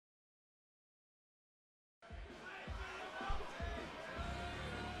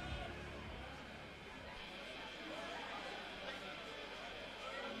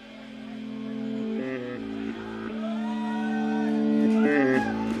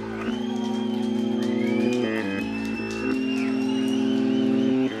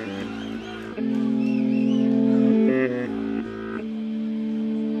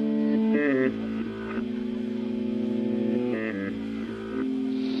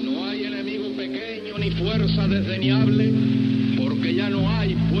ni fuerza desdeñable, porque ya no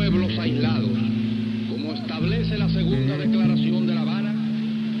hay pueblos aislados. Como establece la segunda declaración de La Habana,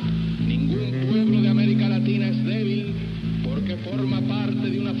 ningún pueblo de América Latina es débil, porque forma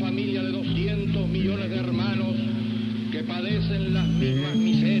parte de una familia de 200 millones de hermanos que padecen las mismas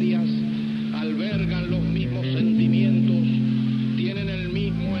miserias, albergan los mismos sentimientos, tienen el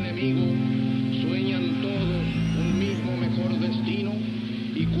mismo enemigo, sueñan todos un mismo mejor destino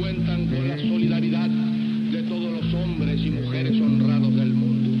y cuentan con la solidaridad de todos los hombres y mujeres honrados del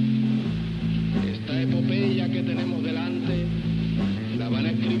mundo. Esta epopeya que tenemos delante la van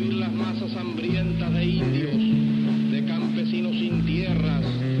a escribir las masas hambrientas de indios, de campesinos sin tierras,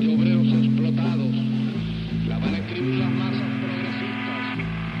 de obreros explotados. La van a escribir las masas progresistas,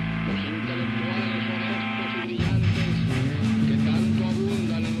 los intelectuales honestos y brillantes que tanto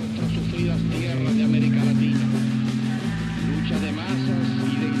abundan en nuestras sufridas tierras de América Latina. Lucha de masas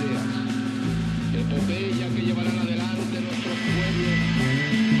y de ideas. Epopeya que llevarán adelante nuestros pueblos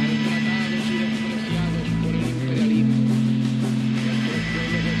maltratados y despreciados por el imperialismo. Nuestros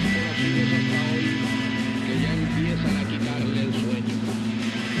pueblos desconocidos hasta hoy que ya empiezan a quitarle el sueño.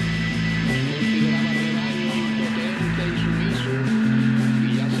 Nos consideraba rebaño impotente y sumiso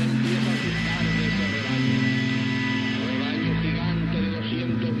y ya se empieza a asustar de ese rebaño. Rebaño gigante de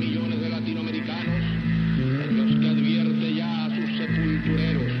 200 millones de latinoamericanos en los que advierte ya a sus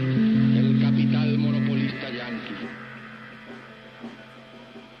sepultureros el capital monopolista yanqui.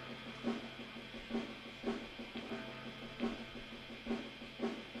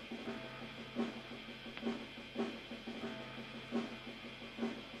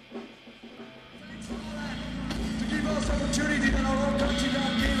 To give us opportunity that our own country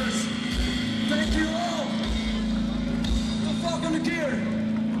God gave us. Thank you all. The fuck on the gear.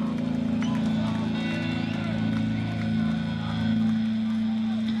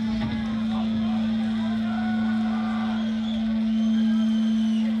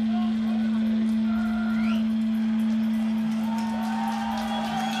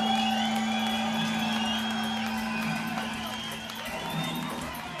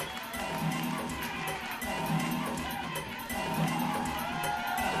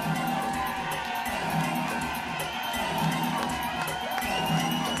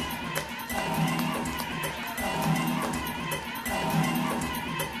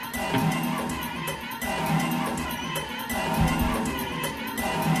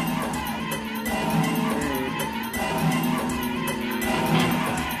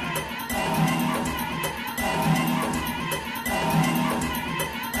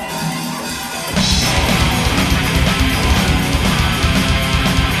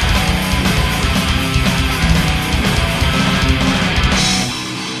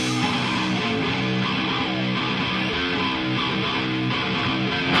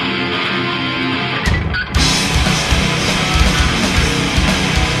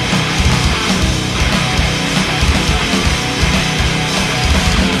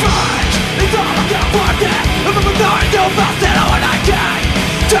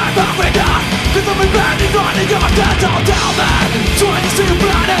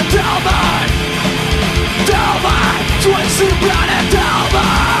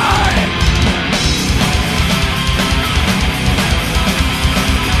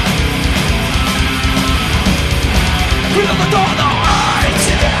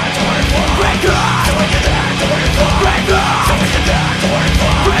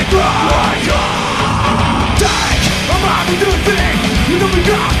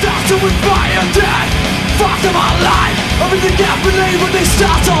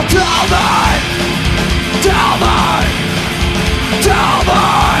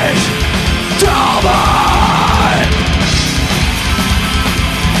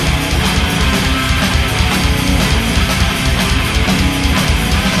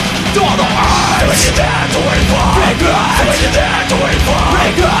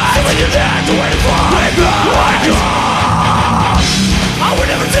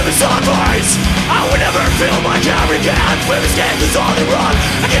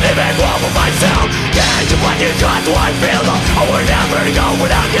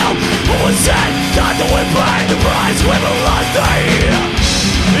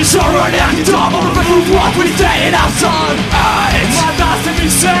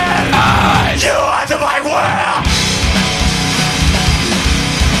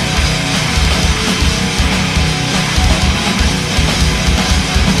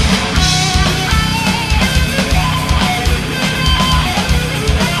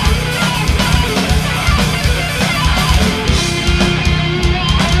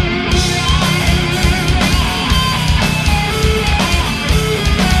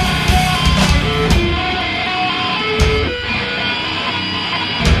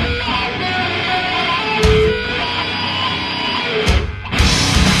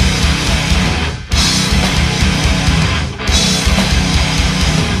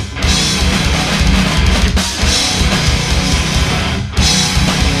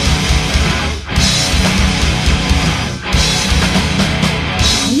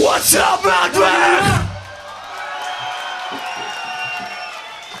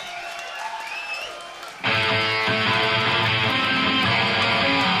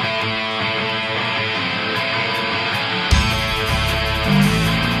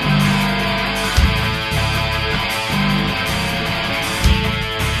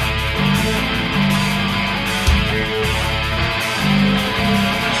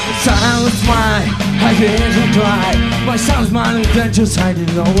 kids will cry. My son's minding adventures, I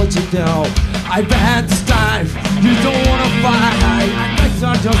didn't know what to do. I've had this life, you don't wanna fight. I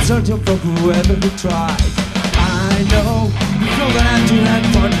thought you're searching for whoever who tried. I know you know that you had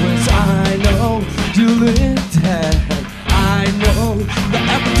fun with. I know you lived dead. I know that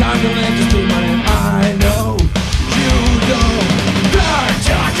every time you let you speak my name. I know you know.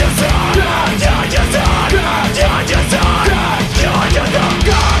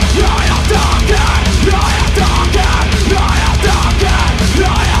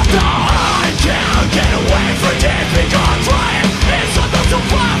 I can't get away from death because trying is something so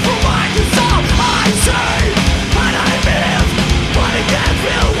far from my soul. I say, and I miss, but I can't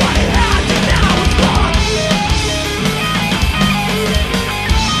feel what it had to now it's gone.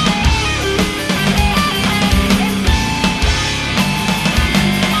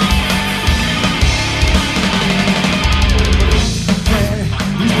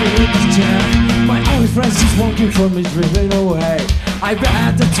 My only friend is walking from me, driving away. I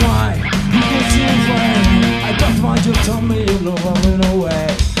bet that's why you can see it when I got my you told me you know running away.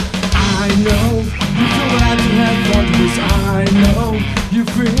 I know you feel that you have fun with. I know you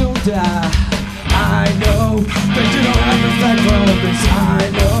feel that. I know that you don't have to stand for all of this. I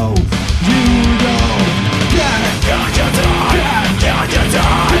know you know.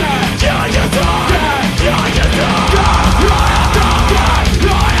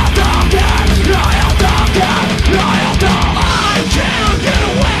 I can't get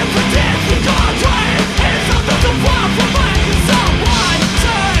away from this because trying is something so far from my soul. I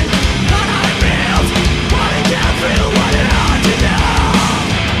say, and I miss, but I can't feel what it had to now.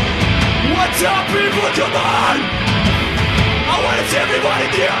 What's up, people? Come on! I wanna see everybody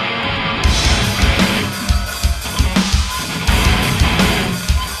here.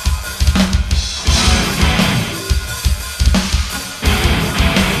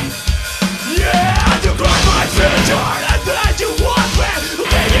 And then you want me to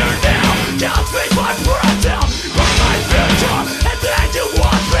be here now. Can't speak my breath out. Write my future. And then you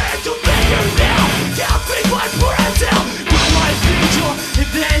want me to be here now. Can't speak my breath out. Write my future. And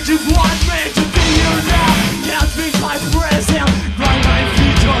then you want me to be here now. Can't speak my breath out. Write my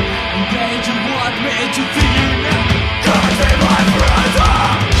future. And then you want me to be here now. Can't speak my breath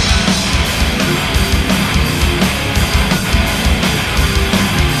out.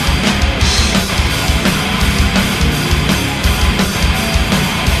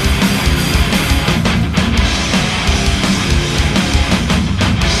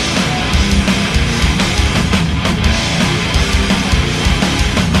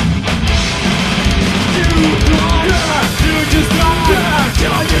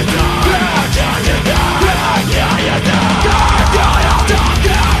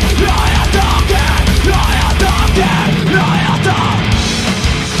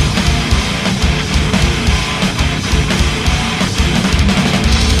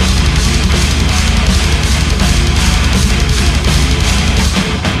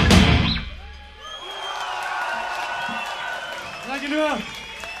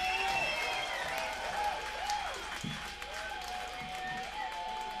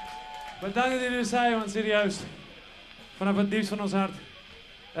 Bedankt dat jullie er zijn, want serieus. Vanaf het diepst van ons hart.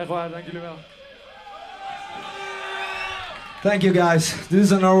 Echt waar, dank jullie wel. Thank you guys. This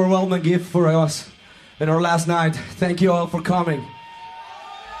is an overwhelming gift for us in our last night. Thank you all for coming.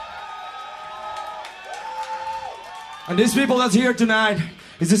 And these people that's here tonight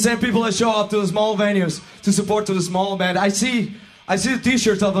is the same people that show up to the small venues to support to the small band. I see the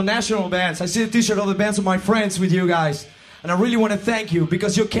t-shirts of the national bands. I see the t-shirt of the bands of my friends with you guys. And I really want to thank you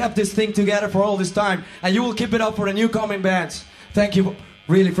because you kept this thing together for all this time and you will keep it up for the new coming bands. Thank you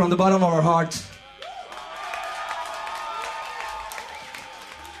really from the bottom of our hearts.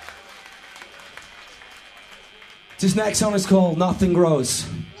 This next song is called Nothing Grows.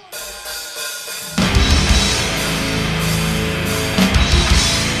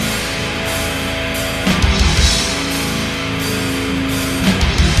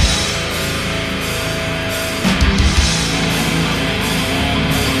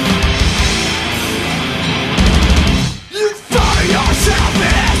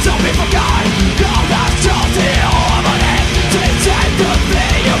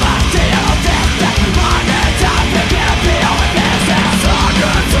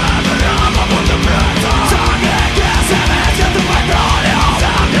 Saga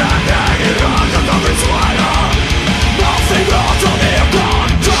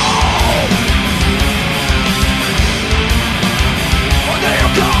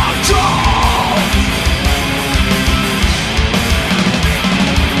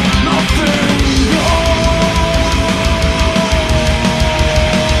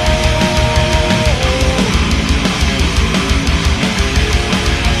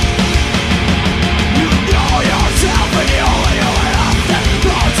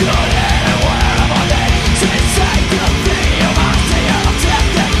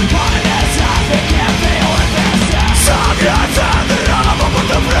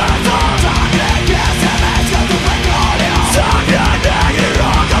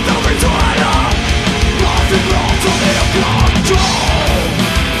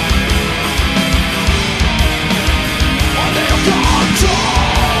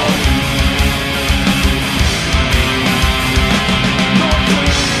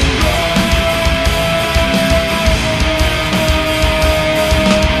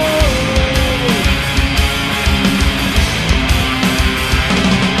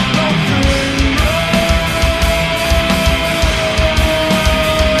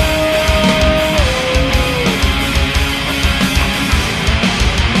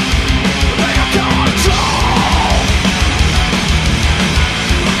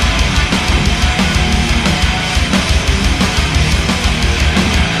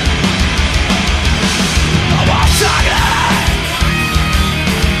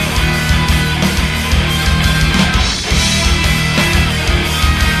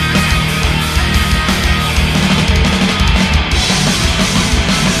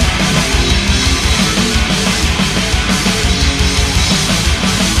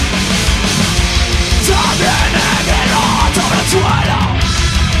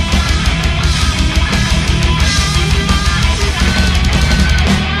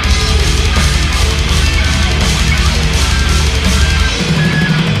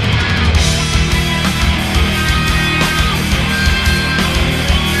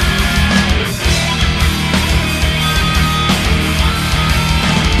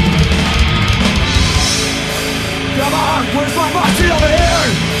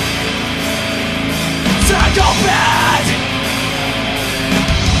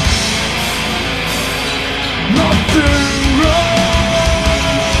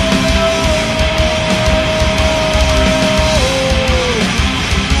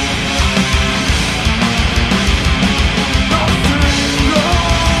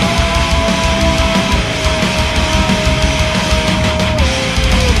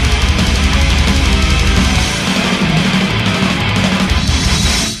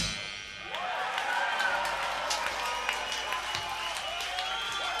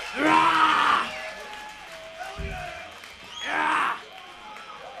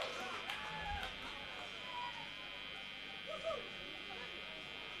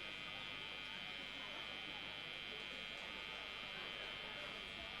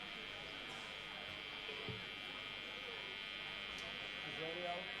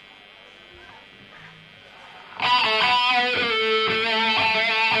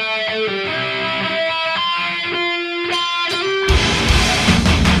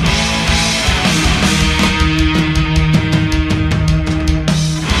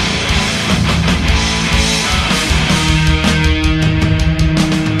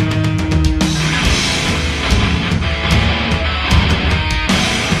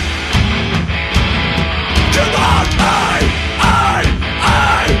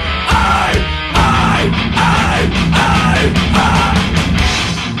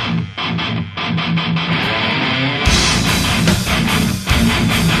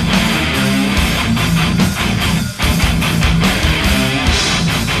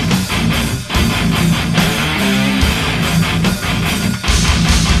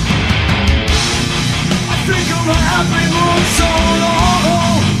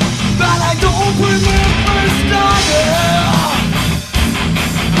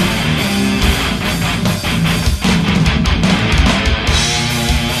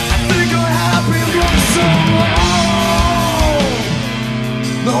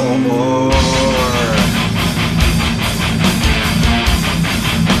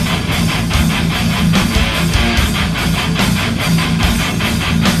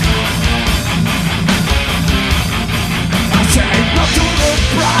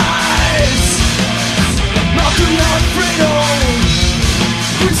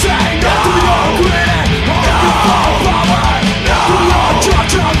We say no to your greed, all your power, to your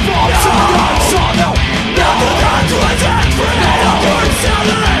church and false and soil. No to that twisted freedom you're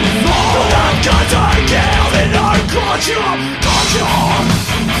selling. No to that guns are killed in our culture.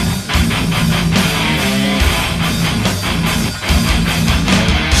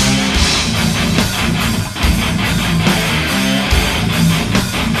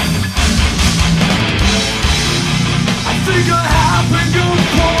 Think I have been good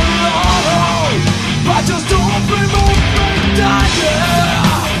for long, but just don't be moving down here.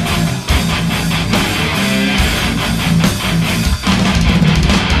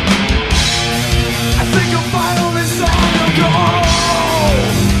 I think I'm finally starting to go.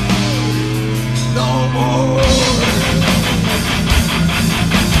 No more.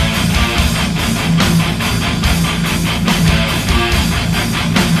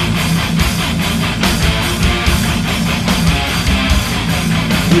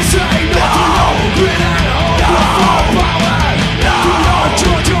 We say no to your greed and all your power. To your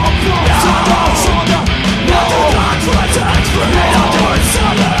church of false and soil. No to that twisted freedom you're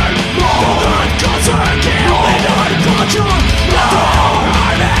selling. No to that guns are killed in our culture. No to your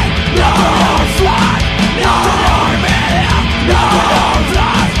army, no to your flag, no to your media, no to your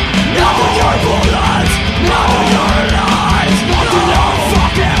flag, no to your bullets, no to your lies, no to your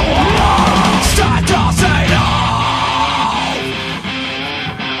fucking war. Start to say no.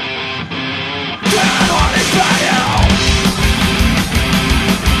 Can only pay you.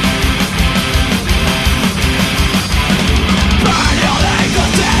 Burn your legal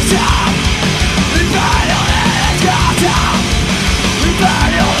system. Burn your legal system.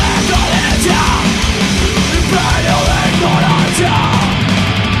 Burn your legal system. Burn your legal system.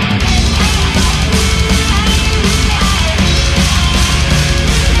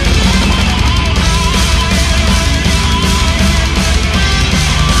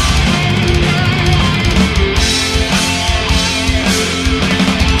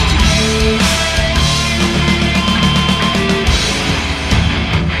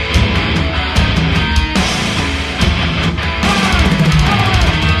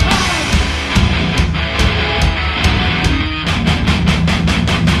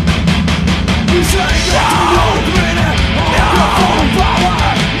 We say no to your greed and all your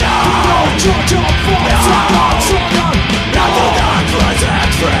power. To your church of false and soil. No to that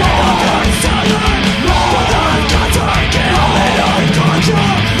twisted freedom you're selling. No to that guns are killed in our culture.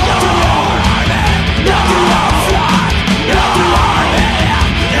 No to your army, no to your flag, no to your media,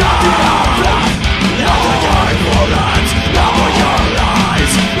 no to your flag, no to your bullets, no to your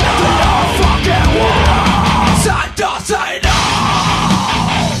lies, no to your fucking war. Time to say no.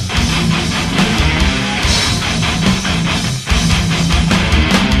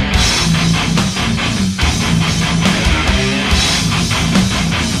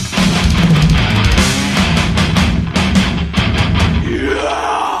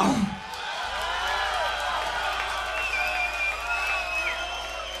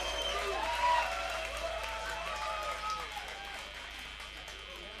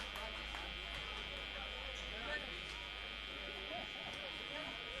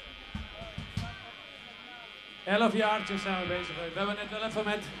 Elf jaartjes zijn we bezig geweest. We hebben net wel even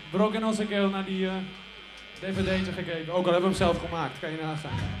met brok in onze keel naar die dvd'tje gekeken. Ook al hebben we hem zelf gemaakt, kan je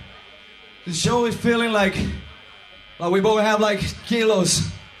nagaan. The show is feeling like we both have like kilos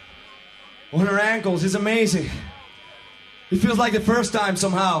on our ankles. It's amazing. It feels like the first time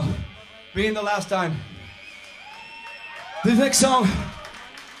somehow, being the last time. This next song,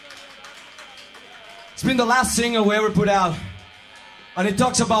 it's been the last single we ever put out, and it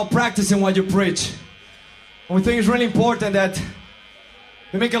talks about practicing what you preach. And we think it's really important that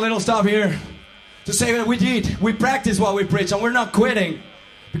we make a little stop here to say that we practice what we preach, and we're not quitting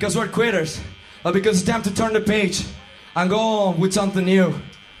because we're quitters, but because it's time to turn the page and go on with something new.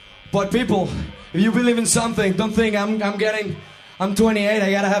 But people, if you believe in something, don't think I'm 28,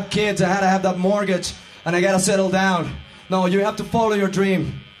 I gotta have kids, I gotta have that mortgage, and I gotta settle down. No, you have to follow your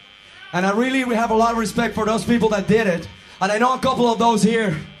dream. And we have a lot of respect for those people that did it. And I know a couple of those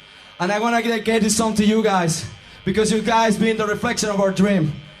here. And I want to dedicate this song to you guys, because you guys being the reflection of our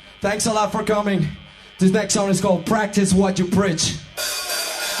dream. Thanks a lot for coming. This next song is called Practice What You Preach.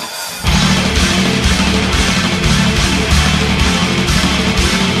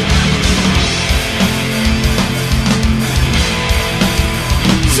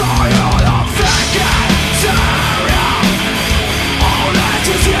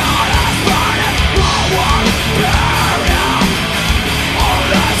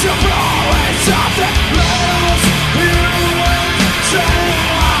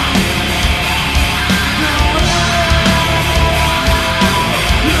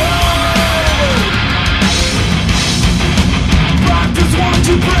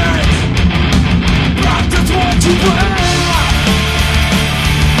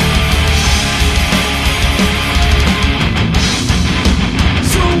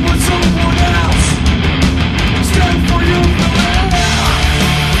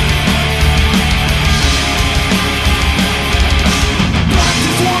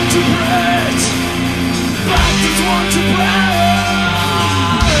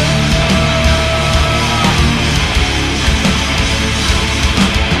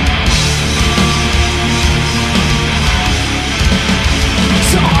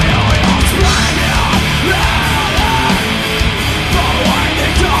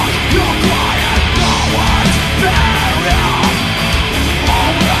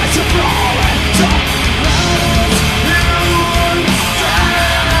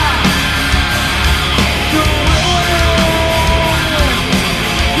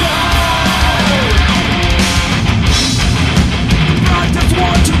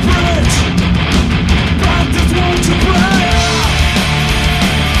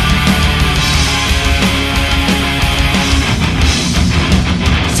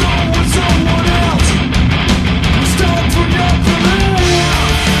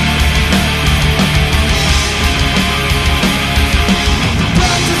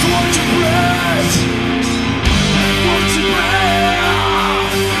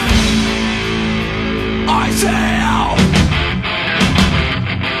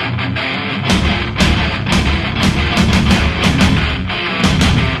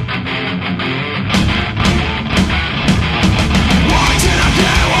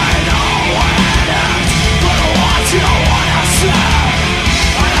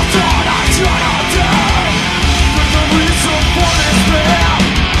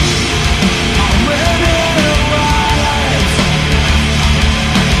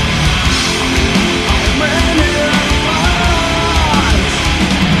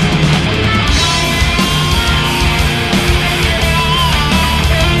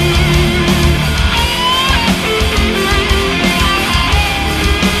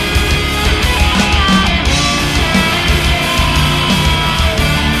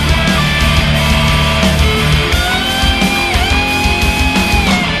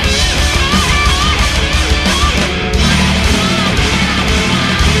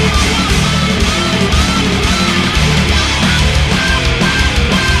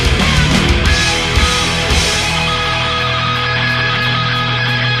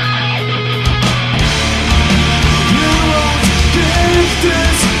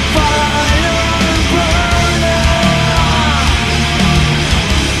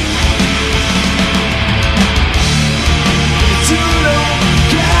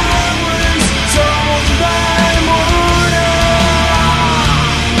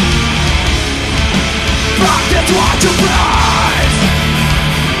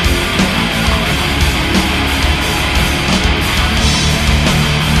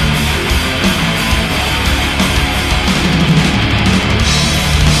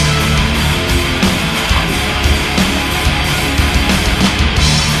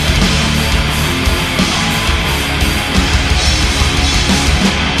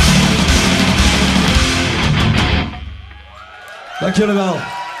 Dank jullie wel.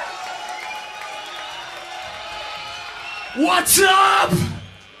 What's up?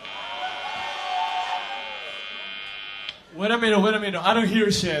 Wait a minute, I don't hear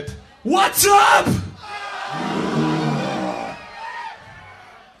shit. What's up?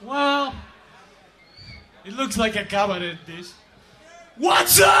 Well, it looks like a cabaret dish.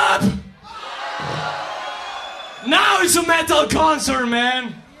 What's up? Now it's a metal concert,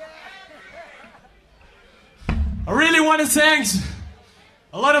 man. I really want to thank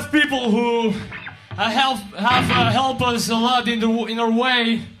a lot of people who have helped us a lot in our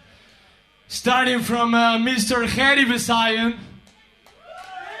way. Starting from Mr. Gerry Besayen.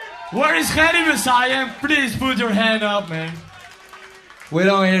 Where is Gerry Besayen? Please put your hand up, man. We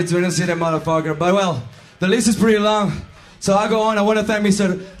don't see that motherfucker. But well, the list is pretty long. So I'll go on. I want to thank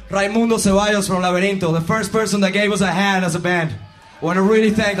Mr. Raimundo Ceballos from Laberinto, the first person that gave us a hand as a band. I want to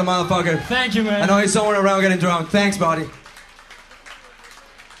really thank the motherfucker. Thank you, man. I know he's somewhere around getting drunk. Thanks, buddy.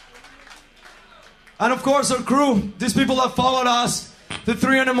 And of course, our crew. These people that followed us to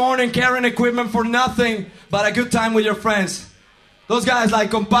 3 in the morning carrying equipment for nothing but a good time with your friends. Those guys like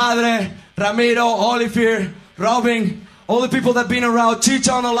Compadre, Ramiro, Olivier, Robin, all the people that been around.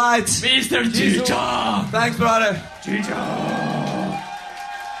 Chicha on the lights. Mr. Chicha! Thanks, brother. Chicha!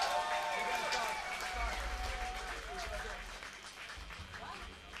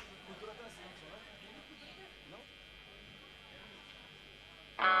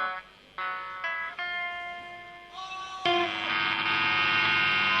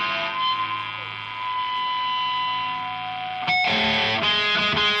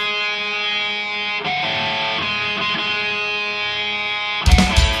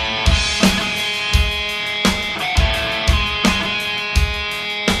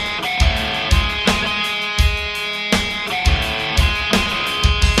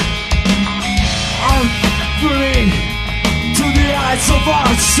 Of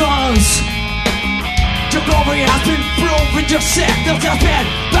our sons, your glory has been proven, your sickness has been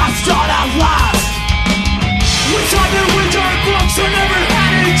passed on at last. We tried to with our books and never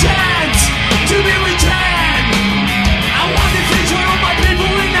had a chance to be returned. I want the future of my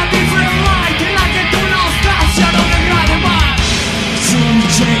people in a different light, and I can do no station on the ground. Some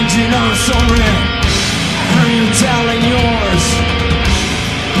change in our story, and you telling yours.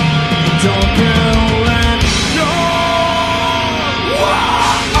 Don't be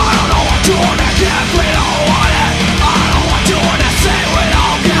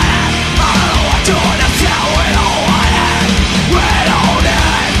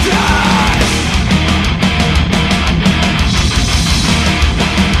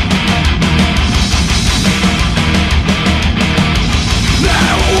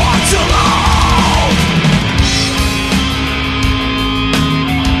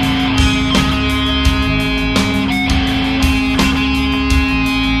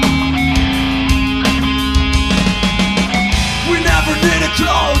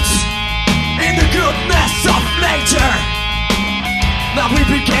now we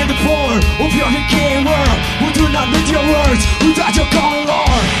became the poor of your decaying world. We do not need your words, we got your common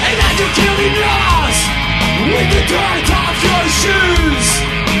lore. And now you're killing us with the dirt off your shoes.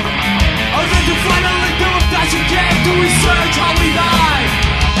 Or then to finally do that you came to research how we die.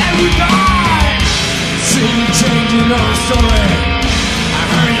 And we die. See you changing our story, I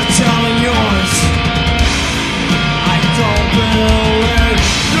heard you telling yours. I don't believe it.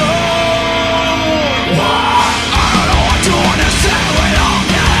 No.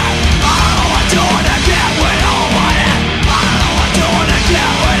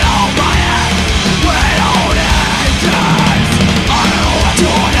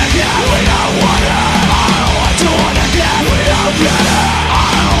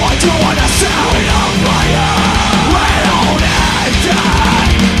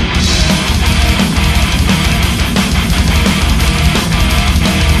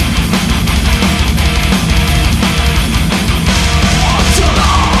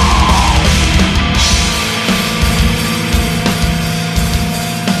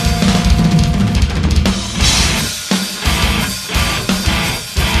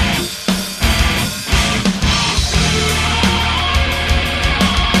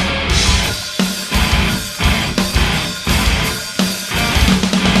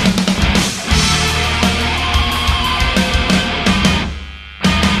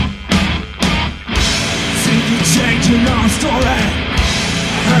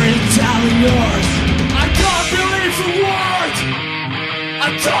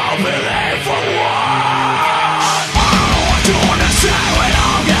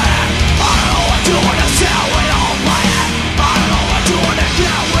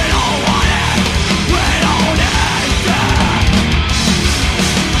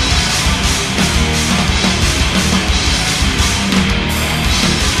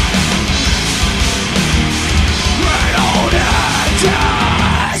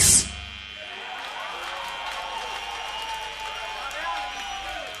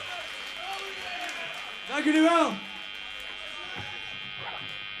 Dank jullie wel.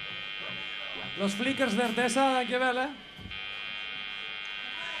 Los flickers de Artesa, dankjewel hè.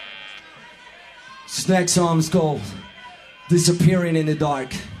 This next song is called Disappearing in the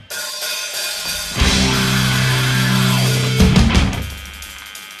Dark.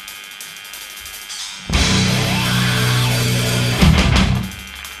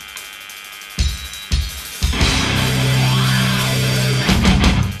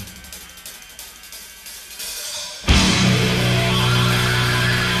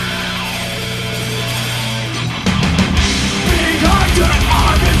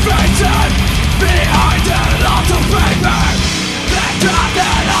 Behind a lot of paper, behind a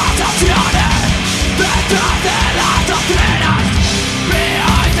lot of theory, behind a lot of glitters,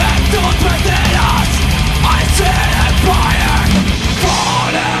 behind the despedidas, I see the fire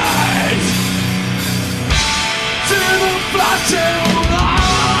falling to the flashing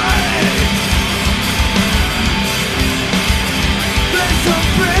light.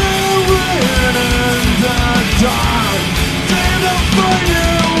 Disappearing in the dark, to the fire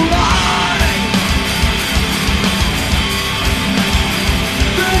light.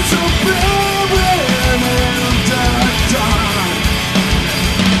 Disappearing in the dark,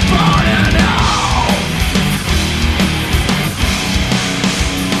 burning out,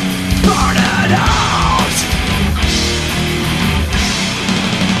 burning out.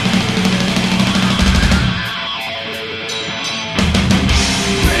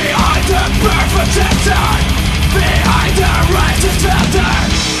 Behind the perfect system, behind the racist filter,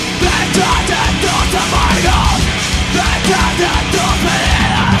 behind the thoughts of my God, behind the thoughts of it,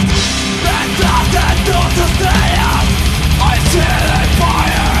 behind the thoughts of it, I see the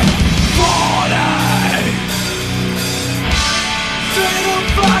fire falling to the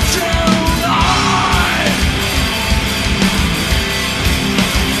flashing light.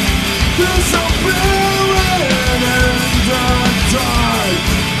 Disappearing in the dark,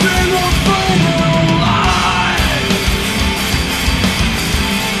 to the final light.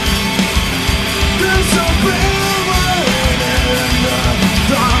 Disappearing in the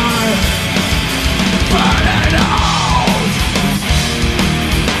dark, burning out,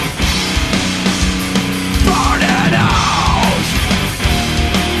 burning out,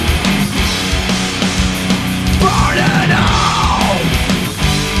 burning out.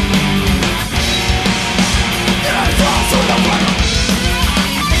 It's also the final.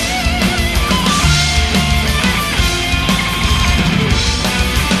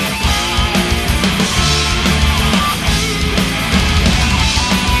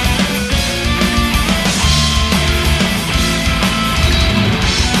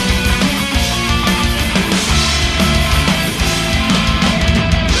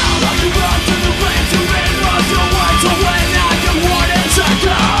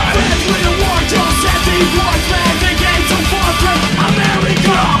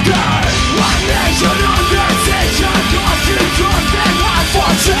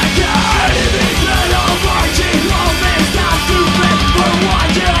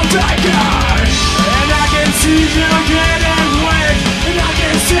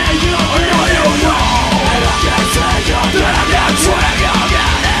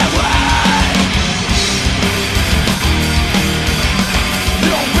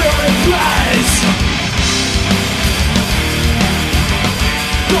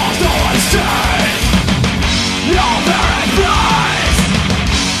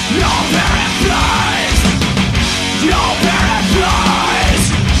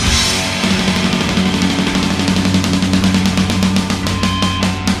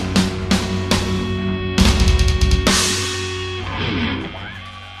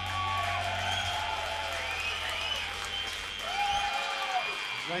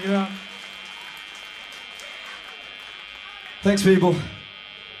 Dankjewel. Thanks, people.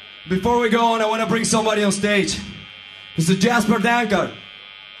 Before we go on, I want to bring somebody on stage. Mr. Jasper Danker.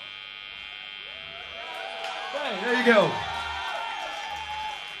 Hey, there you go.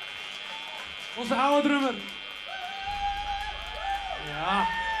 Onze oude drummer. Ja.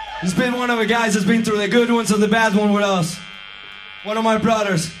 He's been one of the guys that's been through the good ones and the bad ones with us. One of my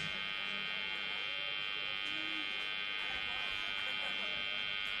brothers.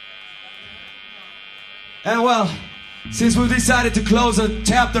 And well, since we decided to close a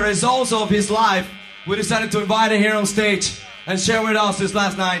chapter as also of his life, we decided to invite him here on stage and share with us this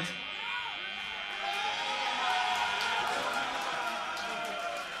last night.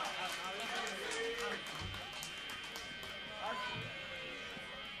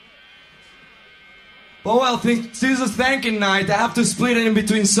 But well, since this is thanking night, I have to split it in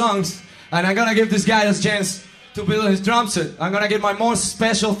between songs. And I'm gonna give this guy a chance to build his drum set. I'm gonna give my most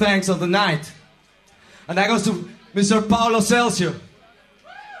special thanks of the night. And that goes to Mr. Paulo Celcio.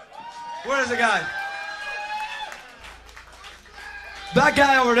 Where is the guy? That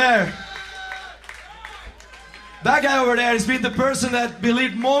guy over there. That guy over there has been the person that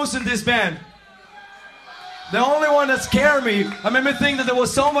believed most in this band. The only one that scared me. I made me think that there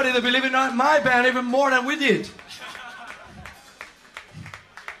was somebody that believed in my band even more than we did.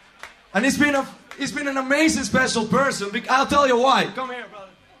 And he's been an amazing, special person. I'll tell you why. Come here, brother.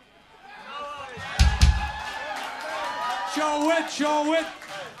 Show it, show it.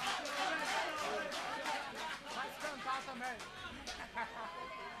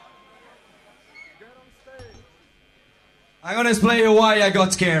 I'm gonna explain you why I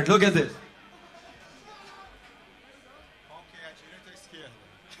got scared. Look at this.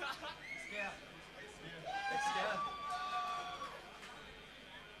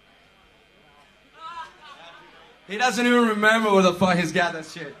 He doesn't even remember where the fuck he's got that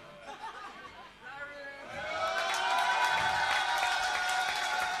shit.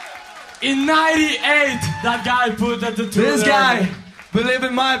 In 98, that guy put that the two This there. guy believed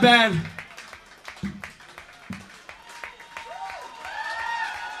in my band.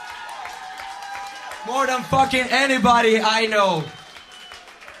 More than fucking anybody I know.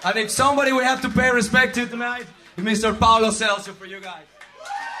 And if somebody we have to pay respect to tonight, it's Mr. Paulo Celcio for you guys.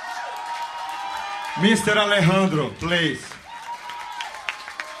 Mr. Alejandro, please.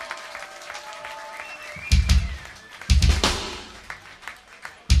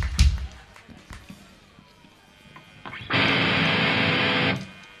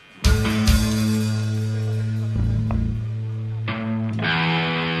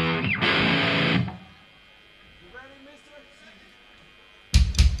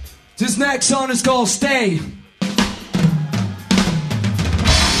 This next song is called Stay.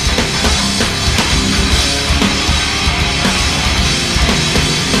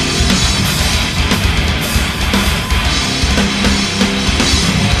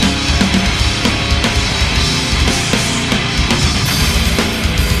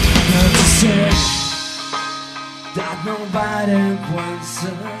 That nobody wants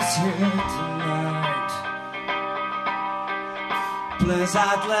us here tonight. Please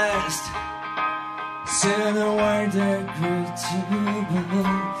at last say the word that great to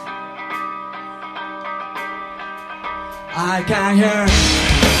believe. I can hear them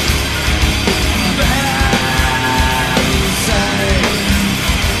say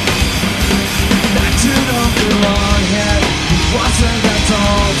that you don't belong here. It wasn't I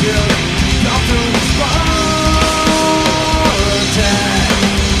told you not to respond.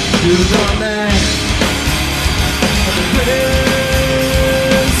 You don't need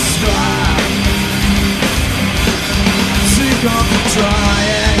this stride. Sick of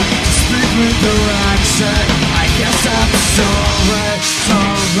trying to speak with direction. I guess I'm sorry,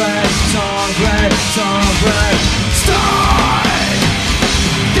 sorry, sorry, sorry. Stay!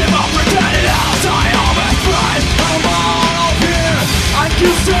 Give up pretending else I am afraid. I'm all up here. I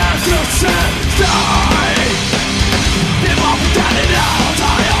can stand to say, stay! Give up pretending else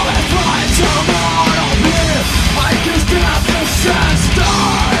I am afraid. I'm all up here. I can stand to say,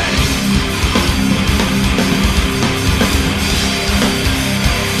 stay!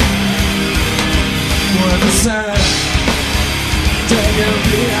 What I said, take it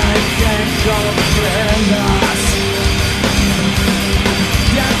behind, can't comprehend us.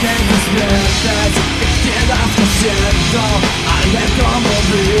 Ya que tus mierdas quedas cosiendo, al ver cómo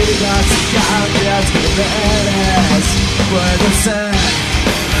brillas y cambias que eres. Puede ser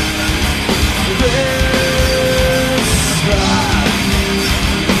this right.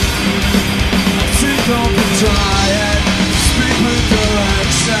 Sick of trying to speak with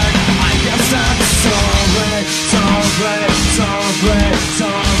direction. I guess I'm sorry, sorry, sorry,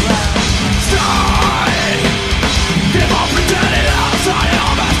 sorry. Stay! Give up pretending else I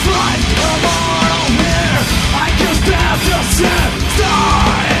am afraid. I'm all here. I can stand to say,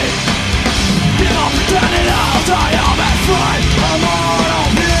 stay! Give up pretending else I am afraid. I'm all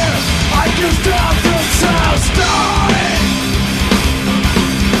here. I can stand to say, stay!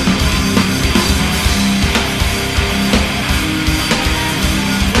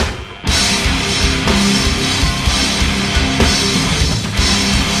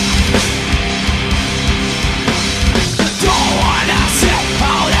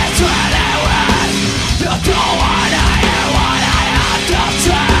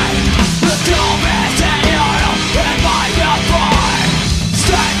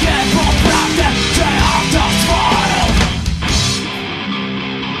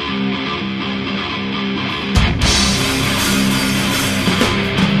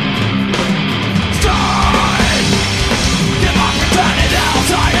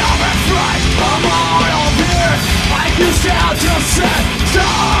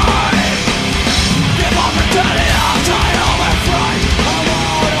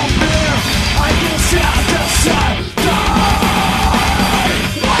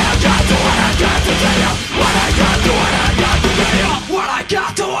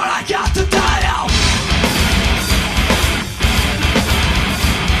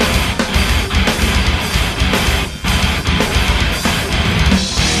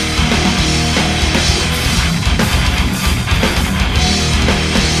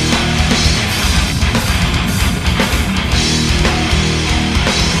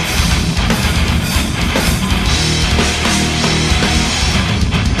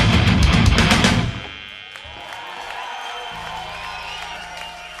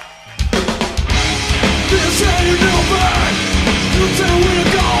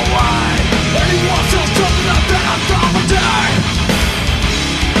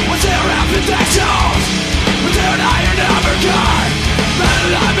 temptations, but tonight you're never good. Better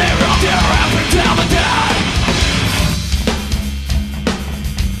let me rock your rap until the dead.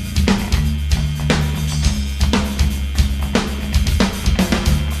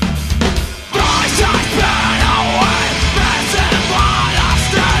 My side's been away, missing my last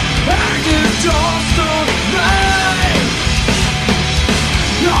day, and you just don't me.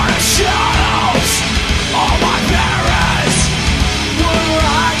 You're the shadows of my parents. What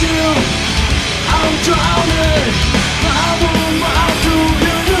I do, I'm drowning. I won't mind to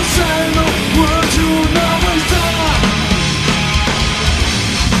hear you say the words you never said.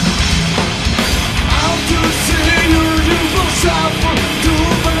 Out to see you, you will suffer to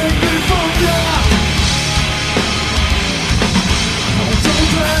make me forget. Don't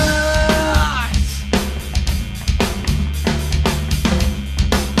regret.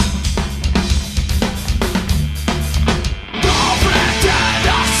 Don't pretend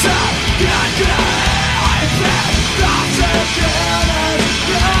I said can't get it. That's again.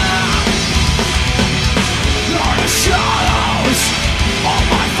 You're the shadows of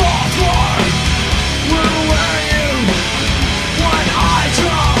my fourth ward. Where were you when I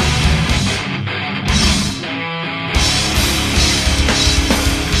dropped?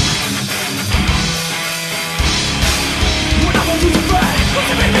 When I was losing faith, look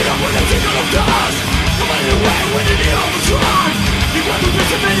at me up with a tickle of dust. Nobody away when you need overdrive. You want to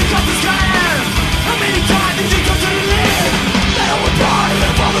visit me, you got the scan. How many times did you come to the lead? That I was part of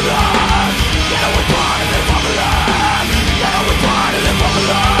it from the love. That I was part of it from the love. That I was part of it from the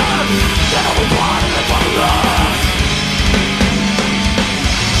love. That I was part of it from the love.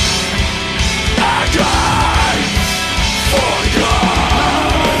 Again, for God.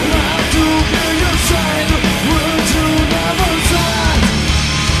 To hear you say the words you never said.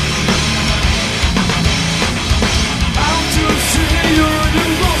 Out to see you, you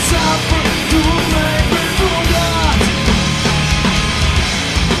will suffer to make me forget.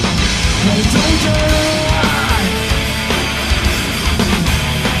 Don't die.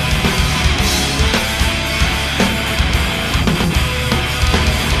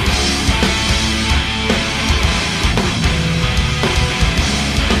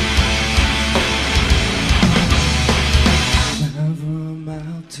 Never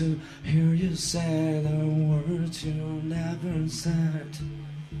amount to hear you say the words you never said.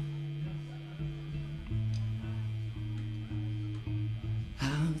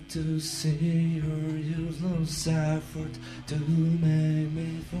 How to see your useless effort to make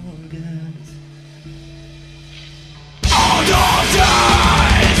me forget. All your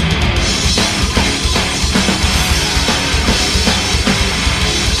days.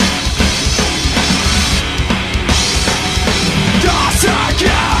 Lost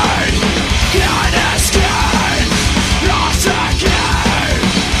again, can't escape. Lost again,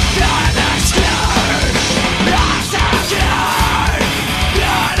 can't escape. Lost again,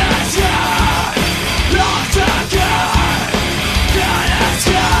 can't escape. Lost again, can't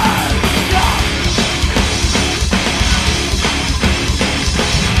escape.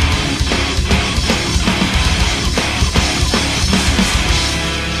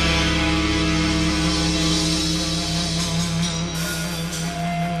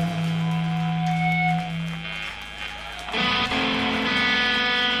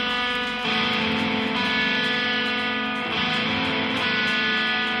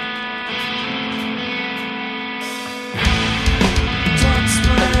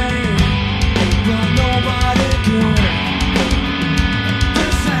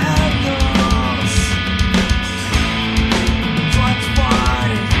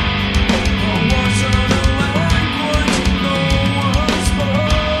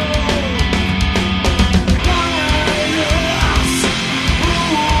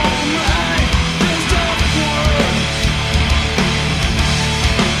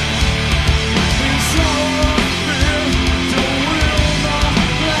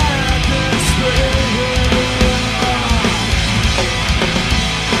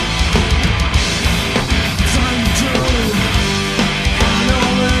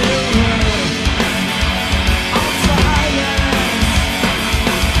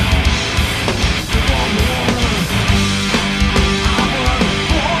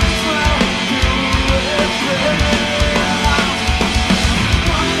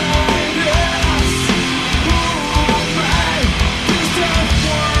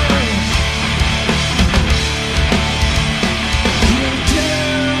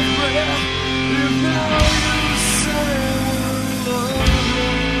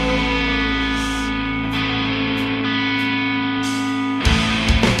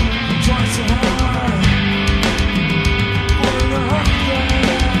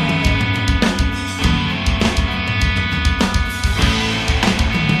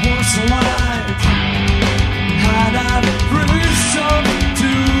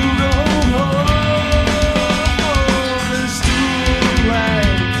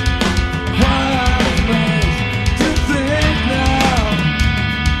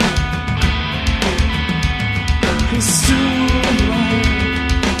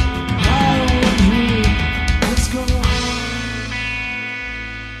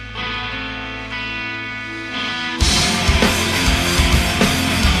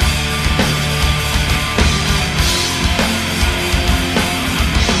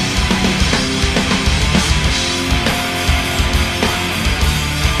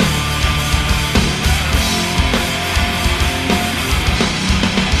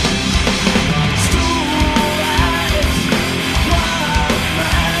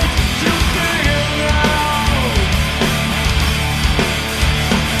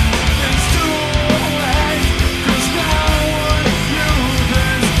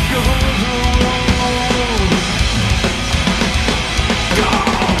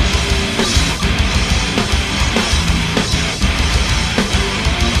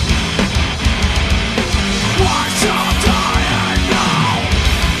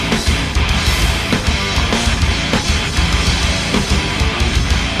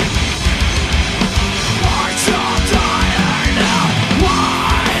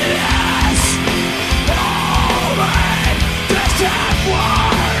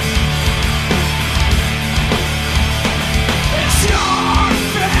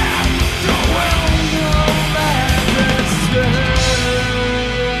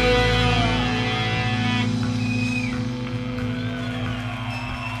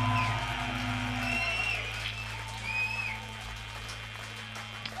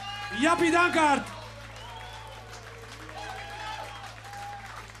 Dankart.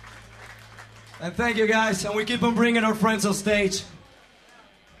 And thank you guys, and we keep on bringing our friends on stage.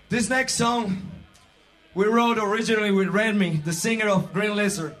 This next song we wrote originally with Remy, the singer of Green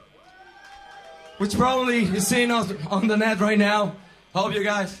Lizard, which probably is seeing us on the net right now. Hope you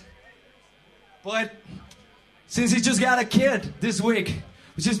guys. But since he just got a kid this week,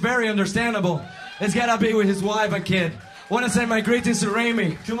 which is very understandable, it's gotta be with his wife and kid. Want to send my greetings to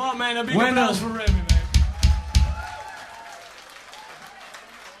Remy. Come on, man, a big applause for Remy, man.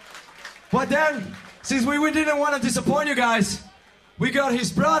 But then, since we didn't want to disappoint you guys, we got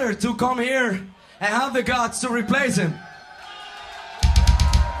his brother to come here and have the guts to replace him.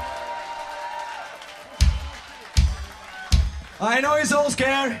 I know he's all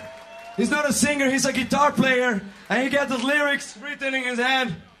scared. He's not a singer, he's a guitar player, and he got the lyrics written in his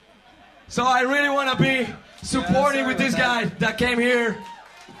hand. So I really want to be supporting with this guy that came here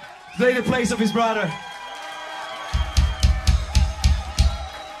to take the place of his brother.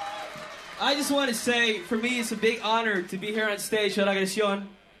 I just want to say, for me, it's a big honor to be here on stage with Agresión,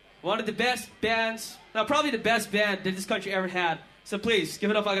 one of the best bands, no, probably the best band that this country ever had. So please, give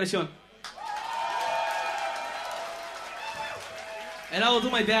it up, Agresión. And I will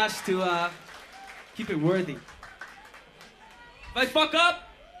do my best to keep it worthy. If I fuck up,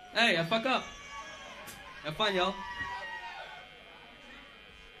 hey, I fuck up. Have fun, y'all.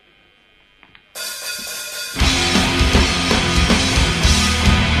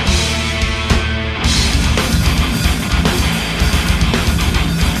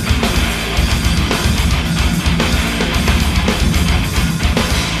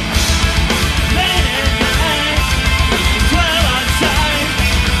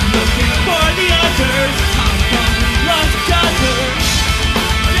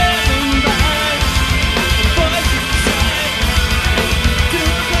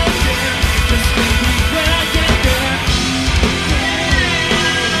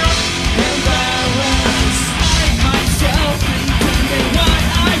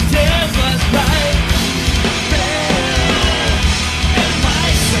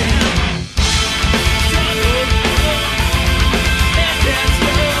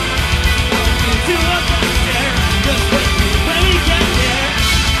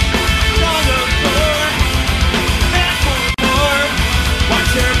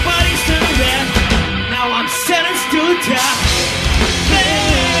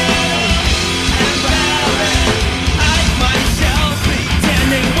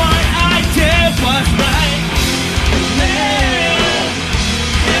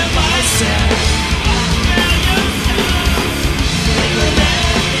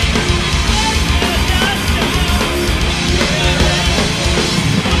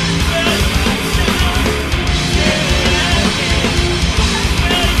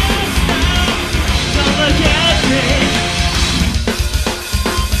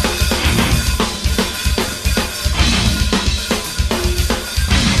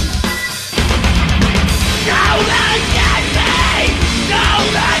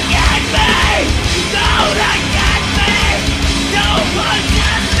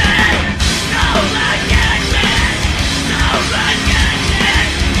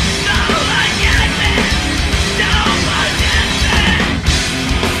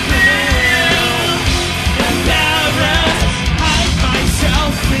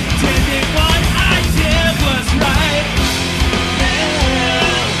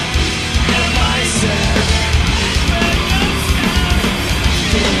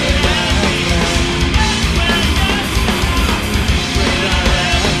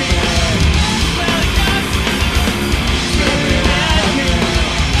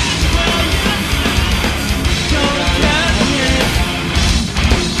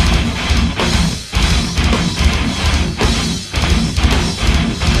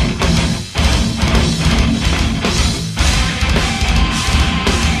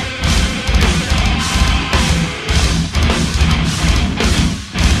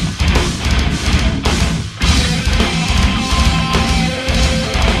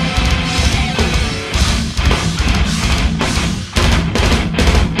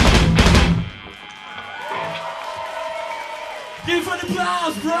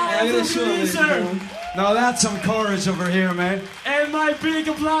 Now that's some courage over here, man. And my big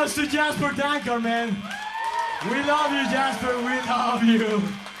applause to Jasper Dankart, man. We love you, Jasper. We love you.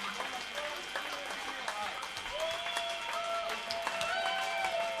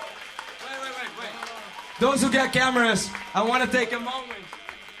 Wait. Those who got cameras, I want to take a moment.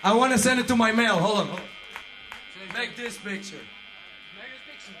 I want to send it to my mail. Hold on. Make this picture.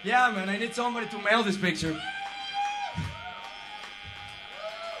 Yeah, man, I need somebody to mail this picture.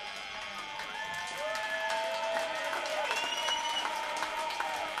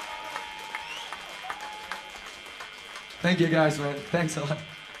 Thank you guys, man. Thanks a lot.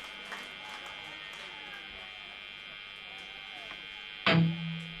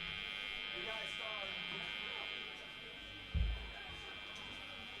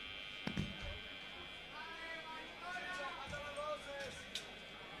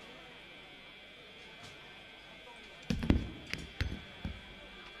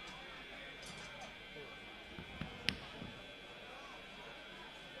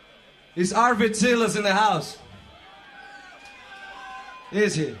 Is Arvid Silas in the house?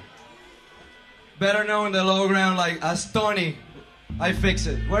 Is he? Better known in the low ground like as Tony. I fix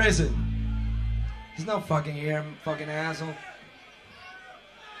it. Where is it? He's not fucking here, fucking asshole.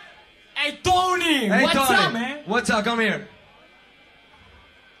 Hey Tony, Hey, what's Tony. up, man? What's up? Come here.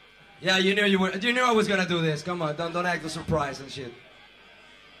 Yeah, you knew you were. You knew I was gonna do this. Come on, don't act surprised and shit.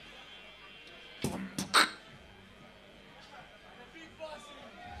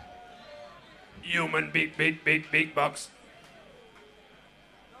 Human big box.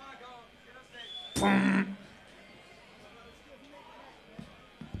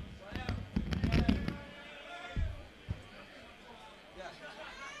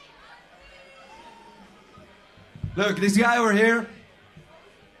 Look, this guy over here.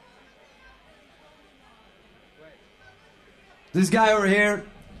 This guy over here.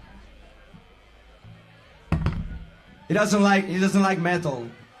 He doesn't like metal.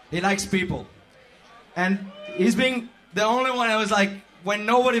 He likes people. And he's being the only one that was like, when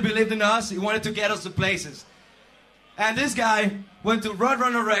nobody believed in us, he wanted to get us to places. And this guy went to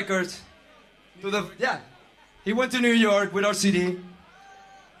Roadrunner Records, he went to New York with our CD,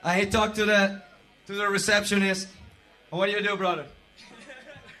 and he talked to the receptionist. And what do you do, brother?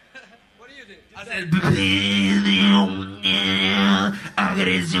 What do you do? I said,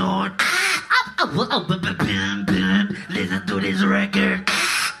 Agresión. Listen to this record.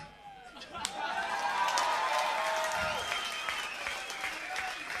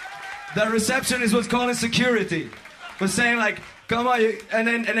 The receptionist was calling security, was saying like, come on, and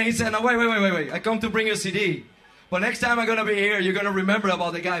then he said, no, wait, I come to bring you a CD. But next time I'm gonna be here, you're gonna remember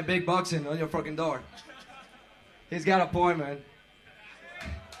about the guy big boxing on your fucking door. He's got a point, man.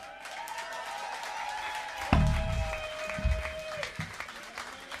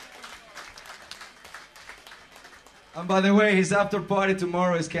 And by the way, his after party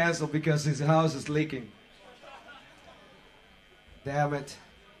tomorrow is canceled because his house is leaking. Damn it.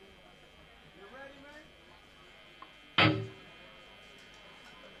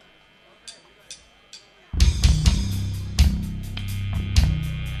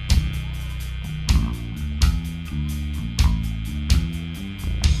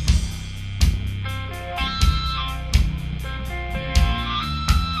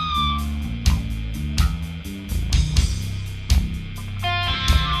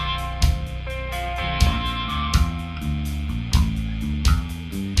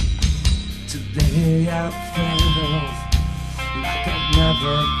 Today I felt like I've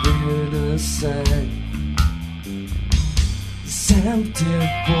never been the same. This empty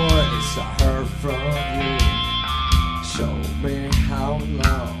voice I heard from you showed me how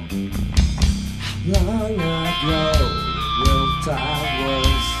long ago real time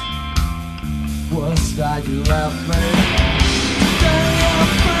was that you left me. Today I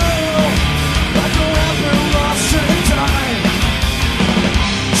feel like I've been lost in time.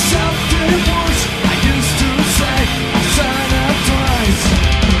 Self-divorce, I used to say, I said it twice.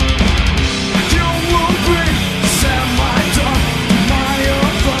 You will be, set my tongue to my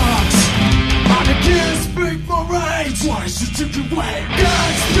own thoughts. I can't speak my rage. Why should you give way?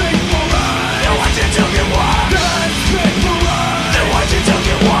 Can't speak my rage. Then why did you give way? Can't speak my rage. Then why did you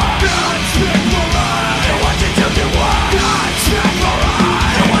give way? Can't speak my rage. Then why did you give way? Can't speak my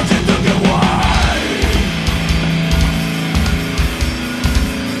rage. Then why did you give way?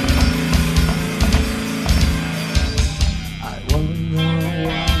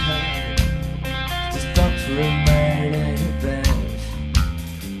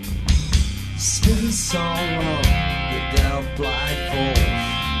 So long without blindfold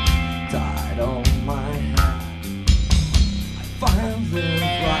tied on my hand, I finally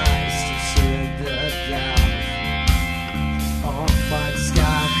rise to sit down on my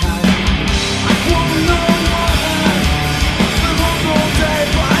sky high. I won't know why I won't go day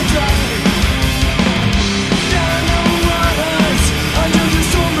by day. Down on my eyes, I do this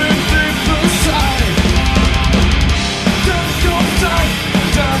something deep inside. Don't go die,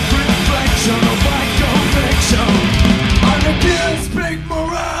 dark reflection of my conviction. I can't speak my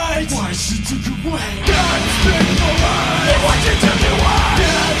rights. Why should you give way?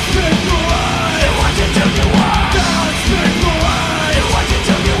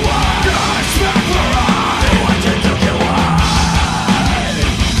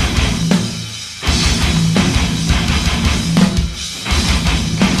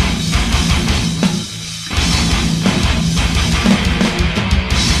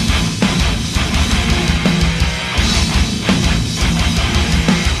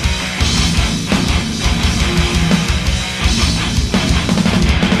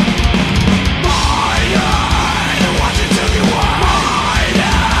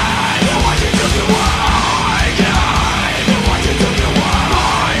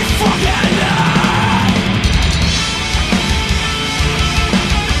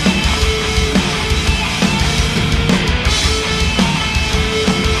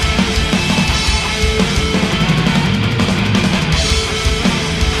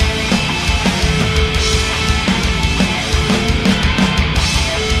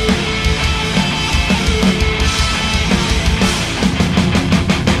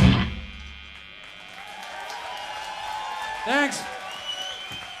 Thanks.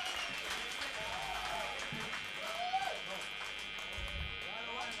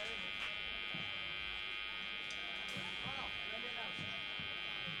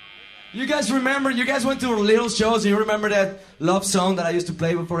 You guys remember, you guys went to our little shows, you remember that love song that I used to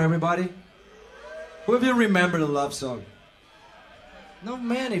play before everybody? Who of you remember the love song? Not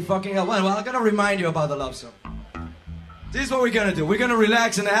many, fucking hell. Well, I'm gonna remind you about the love song. This is what we're gonna do. We're gonna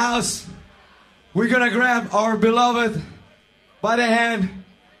relax in the house. We're gonna grab our beloved by the hand.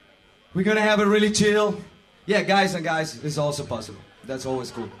 We're gonna have a really chill. Yeah, guys and guys, it's also possible. That's always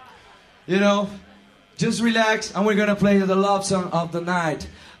cool. You know, just relax and we're gonna play the love song of the night.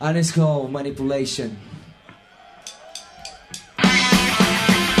 And it's called Manipulation.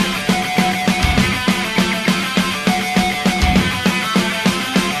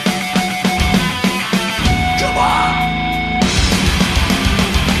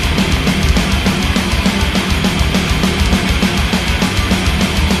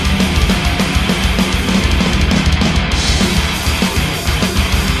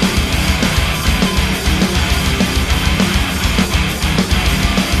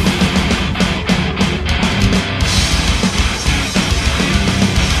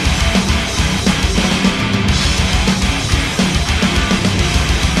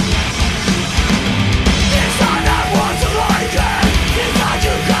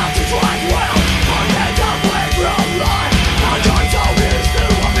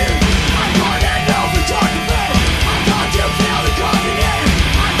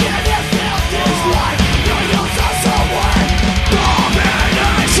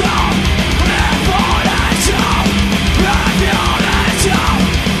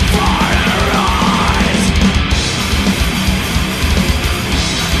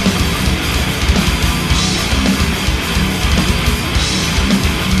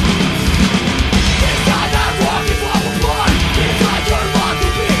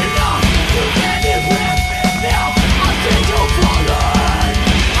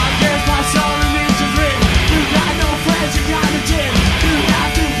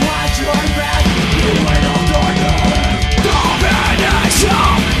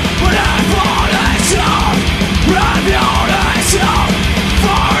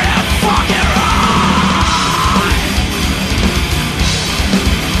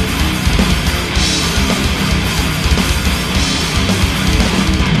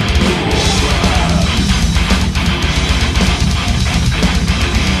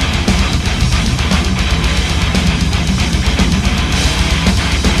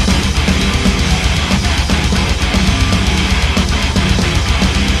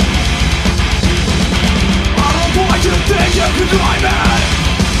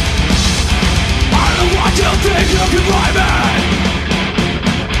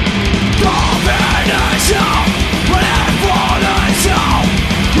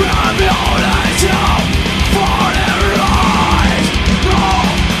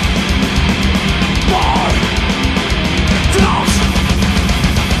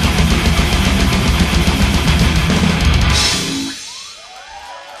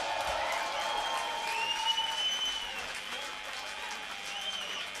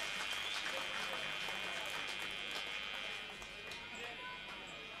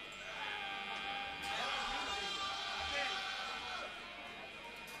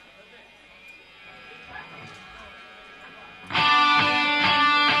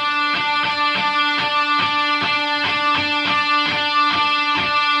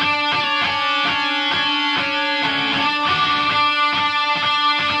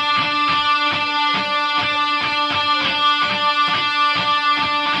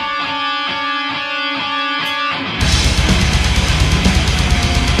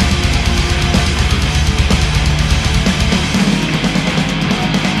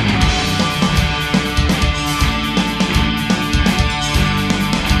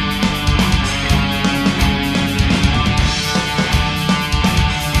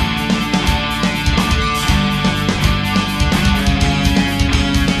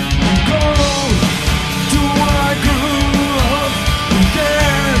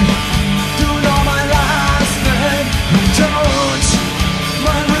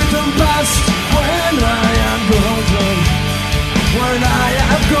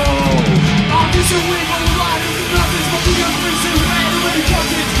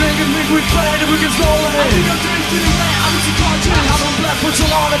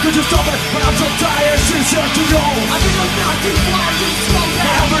 Could you stop it? But I'm so tired, sincere to know. I think I'm not too far to stop it.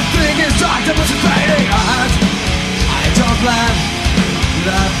 Everything is dark, the most fading out. I don't plan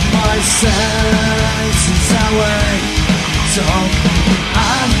that my senses away. So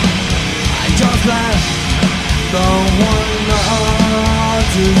I just plan the one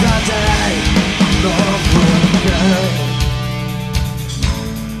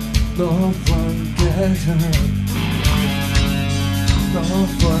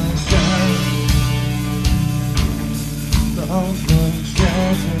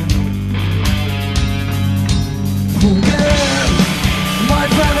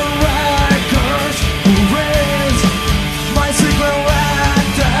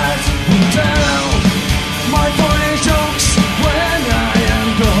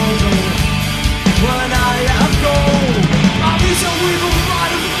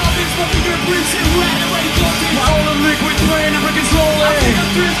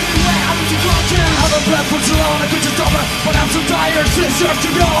sister to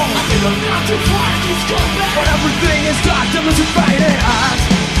go. I think I'm not too far to keep going. When everything is dark, the music fading out.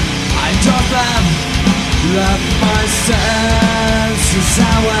 I just left my senses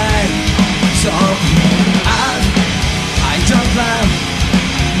away. So I just left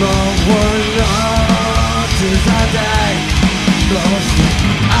no one notice that day. Close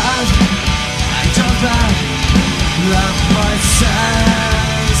eyes. I just left my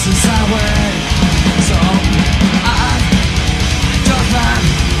senses away. So I just left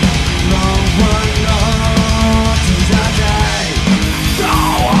no one notice that day. No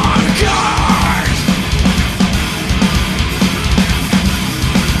one cares.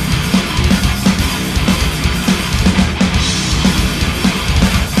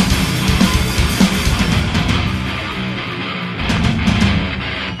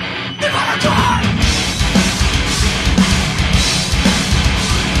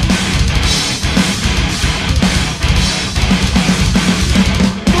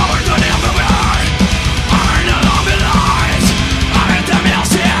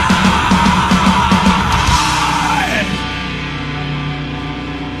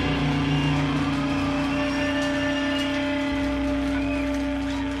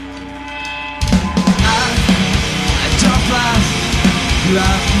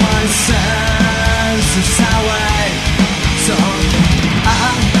 Left my senses away. So I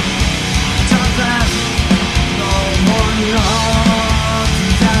just left no more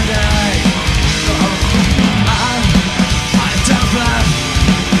nothing that day. So I just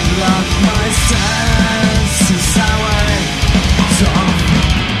left my senses away. So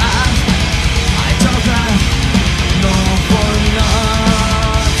I just left no more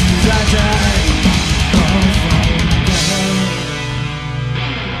nothing that day.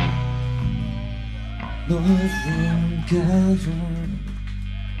 No one cares.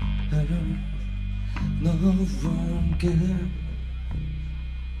 No one cares.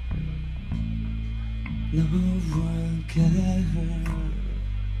 No one cares.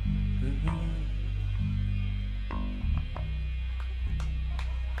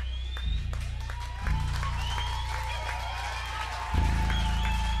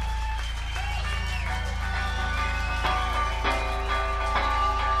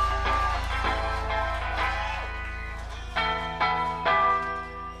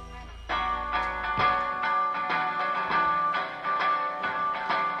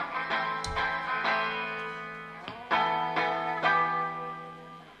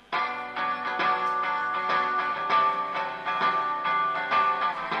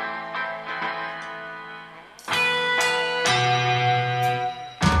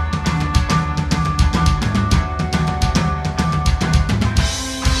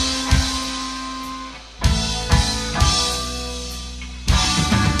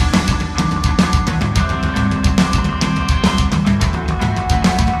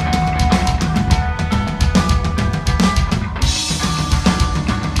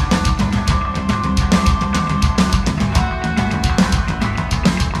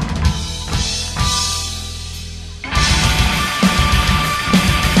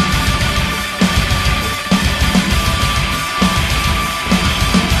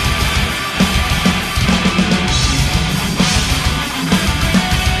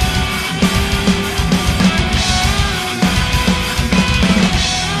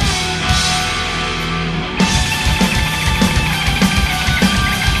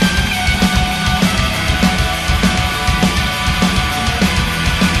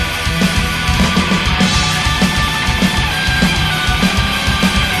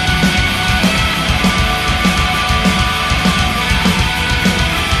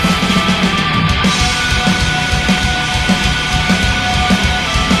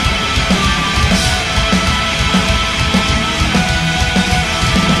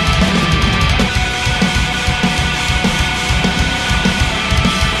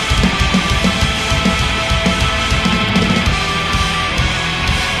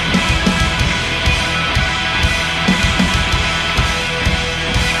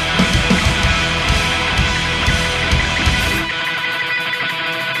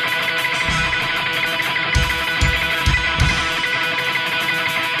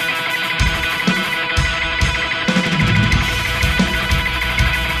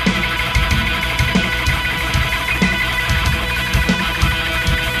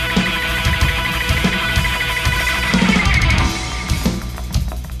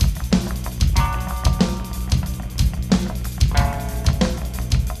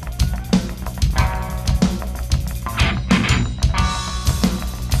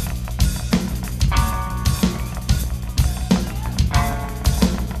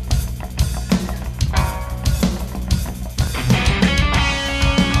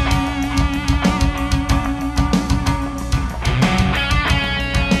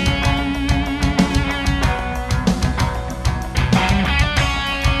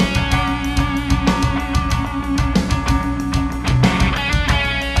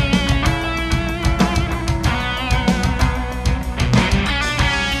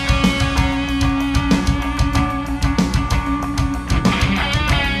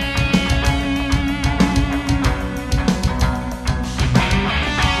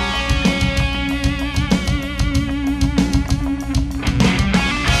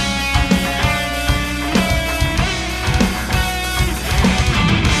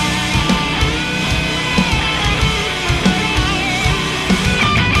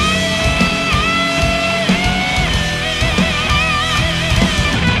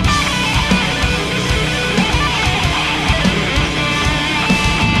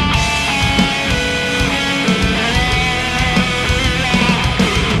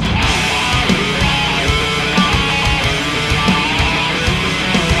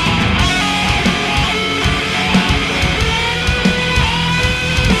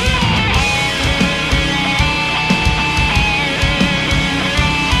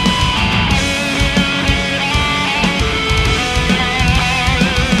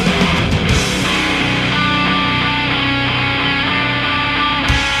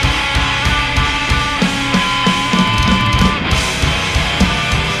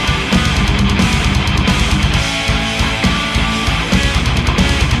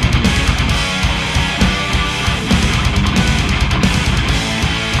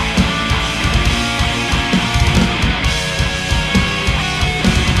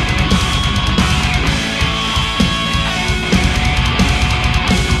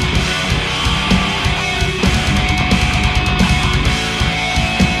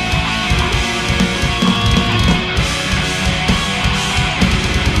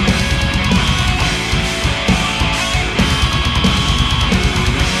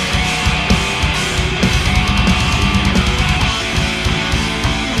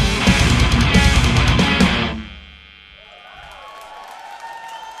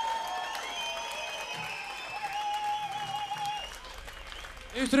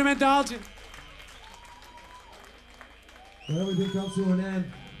 instrumentaaltje. Everything comes to an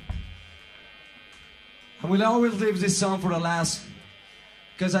end. And we'll always leave this song for the last.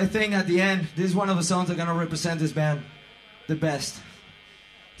 Because I think at the end, this is one of the songs that are going to represent this band the best.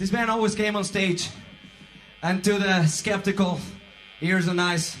 This band always came on stage. And to the skeptical ears and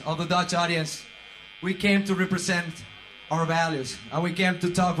eyes of the Dutch audience, we came to represent our values. And we came to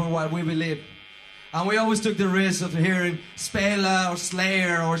talk about what we believe. And we always took the risk of hearing Spela or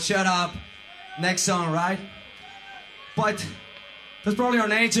Slayer or Shut Up next song, right? But that's probably our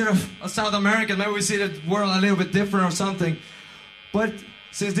nature of South America. Maybe we see the world a little bit different or something. But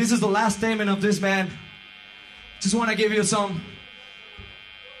since this is the last statement of this band, just want to give you something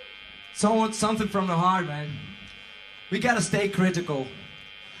from the heart, man. We gotta stay critical.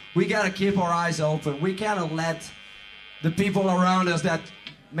 We gotta keep our eyes open. We cannot let the people around us that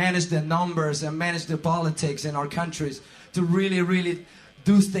manage the numbers and manage the politics in our countries to really, really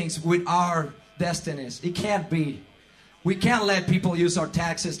do things with our destinies. It can't be. We can't let people use our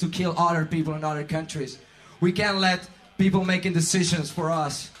taxes to kill other people in other countries. We can't let people making decisions for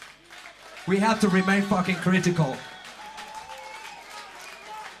us. We have to remain fucking critical.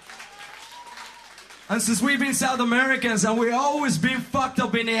 And since we've been South Americans and we've always been fucked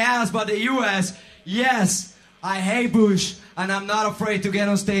up in the ass by the US, yes, I hate Bush and I'm not afraid to get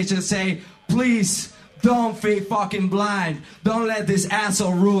on stage and say, please don't be fucking blind. Don't let this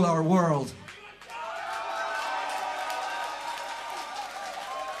asshole rule our world.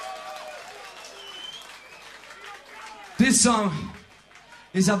 This song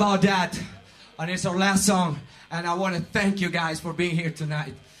is about that, and it's our last song, and I want to thank you guys for being here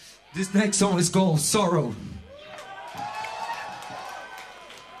tonight. This next song is called Sorrow.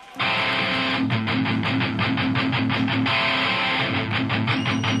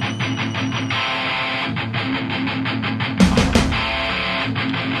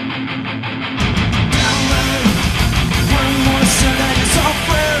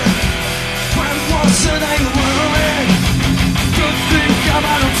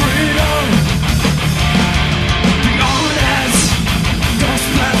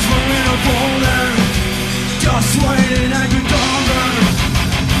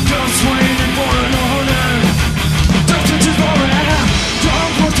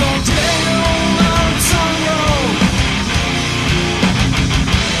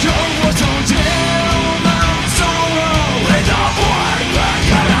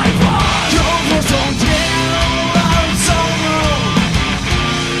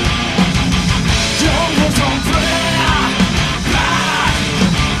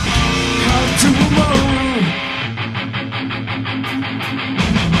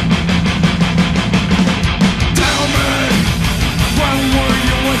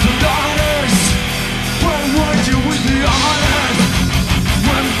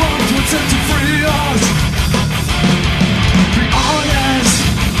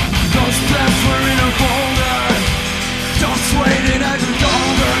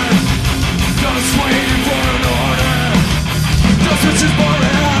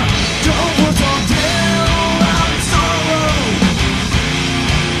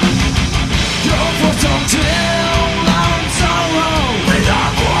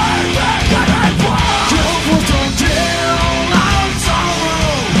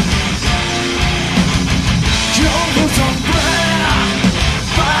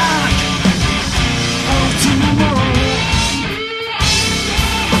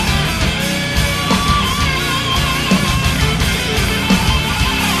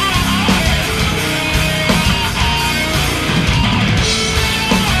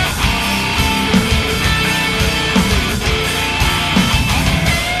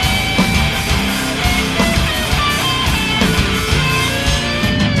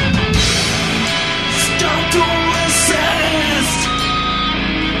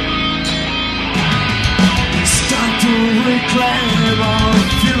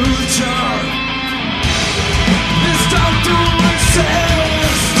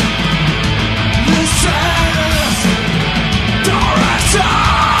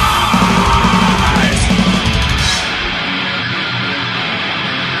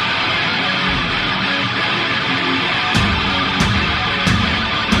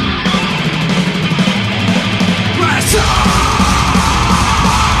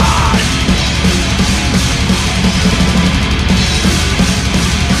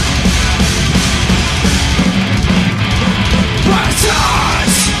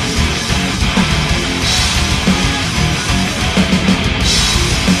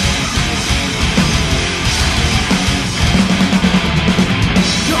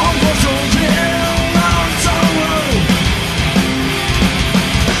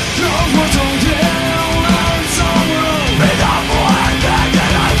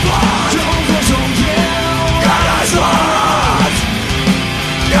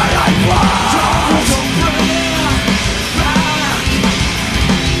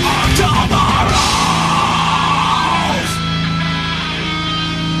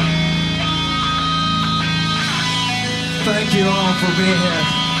 thank you all for being here.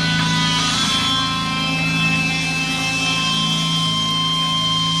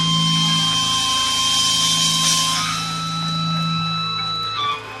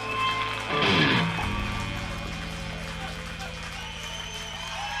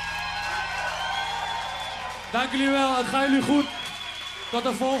 Dank jullie wel, het gaat jullie goed. Tot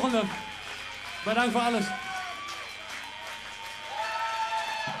de volgende. Bedankt voor alles.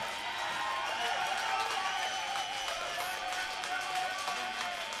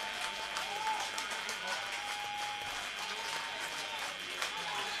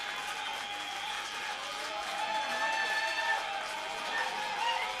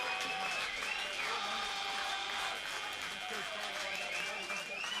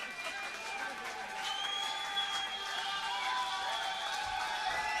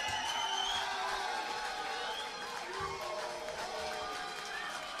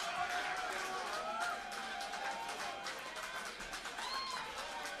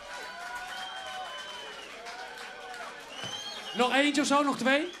 Nog eentje of zo, nog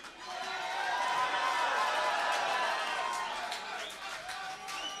twee?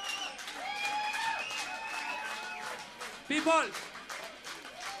 People!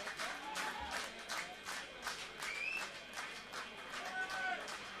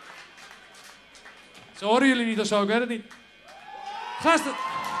 Ze horen jullie niet of zo, ik weet het niet. Gasten!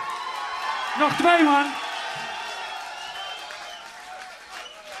 Nog twee, man!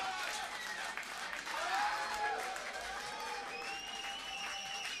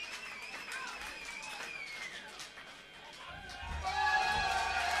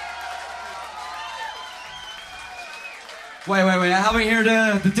 Wait, I haven't heard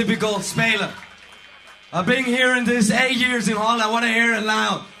the typical spelen. I've been hearing this 8 years in Holland. I want to hear it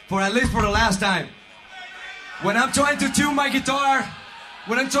loud, at least for the last time. When I'm trying to tune my guitar,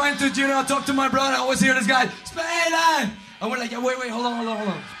 when I'm trying to, talk to my brother, I always hear this guy, spelen! And we're like, yeah, wait, hold on.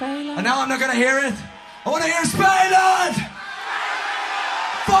 Spelen. And now I'm not gonna hear it. I want to hear spelen!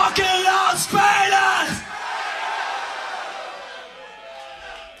 Fucking loud spelen!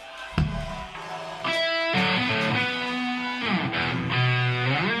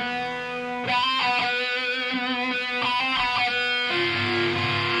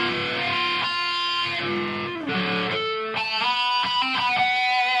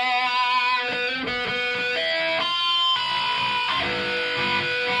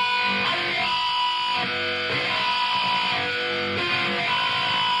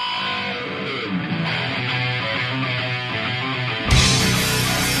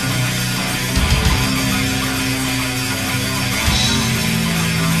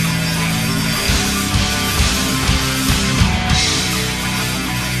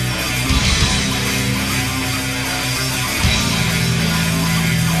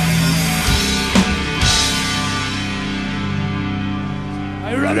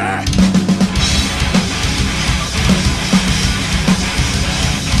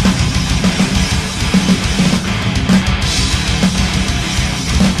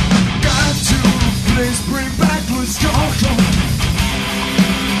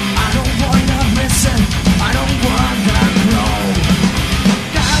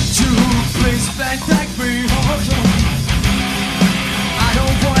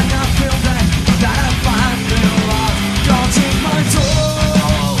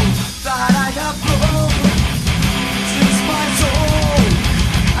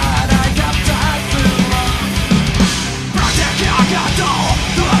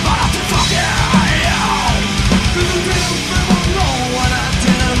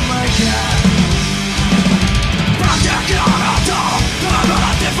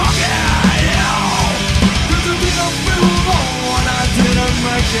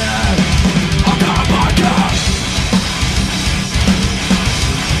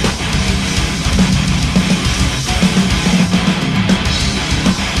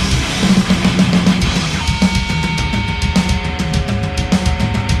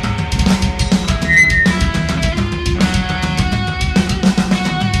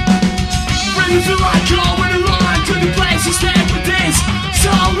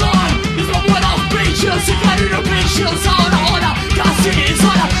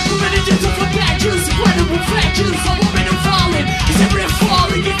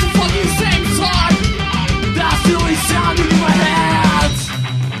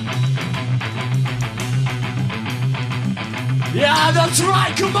 Yeah, that's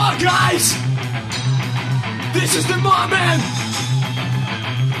right, come on guys! This is the moment!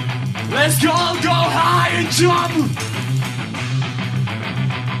 Let's go high and jump!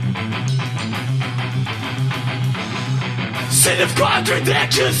 Sin of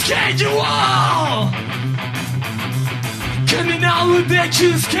contradictions, can you all? Criminal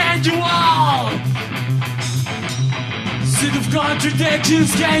addictions, can you all? Sick of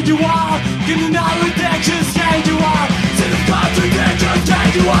contradictions, can you all? Criminal addictions, can you all? Sick of contradictions,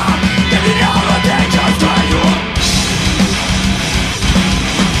 can you all? Criminal addictions, can you all?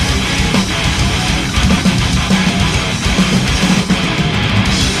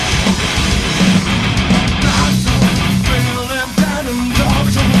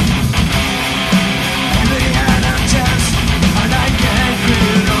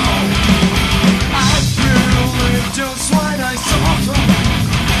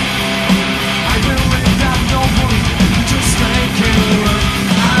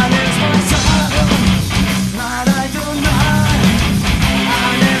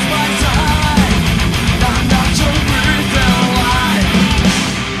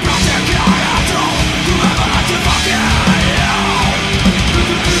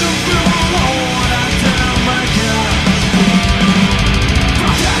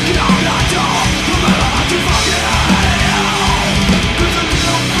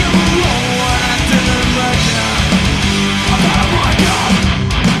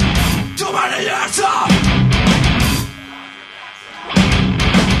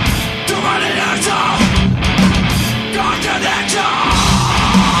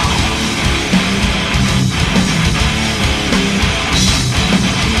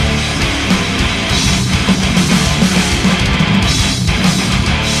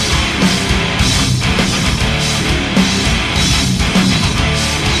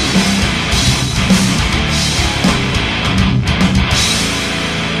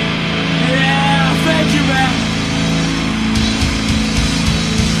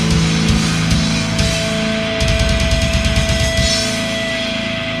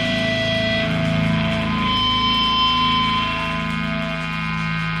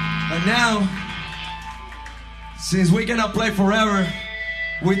 Since we cannot play forever,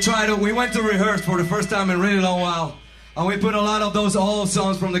 we went to rehearse for the first time in a really long while, and we put a lot of those old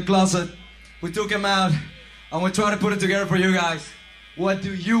songs from the closet. We took them out, and we tried to put it together for you guys. What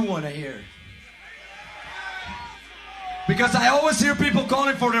do you want to hear? Because I always hear people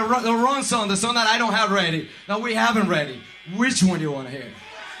calling for the wrong song, the song that I don't have ready. Now we haven't ready. Which one do you want to hear?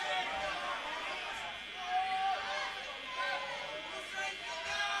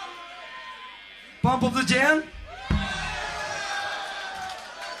 Pump Up the Jam?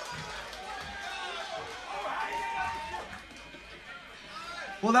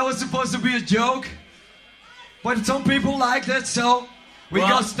 Well, that was supposed to be a joke, but some people liked it, so we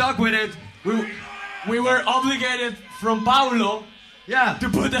got stuck with it. We were obligated from Paulo to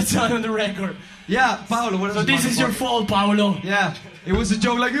put that song on the record. Yeah, Paulo. So this is your fault, Paulo. Yeah, it was a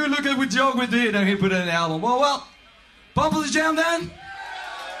joke, like, you look at what joke we did, and he put it in the album. Well, Pump Up the Jam then?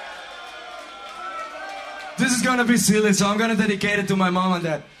 This is gonna be silly, so I'm gonna dedicate it to my mom and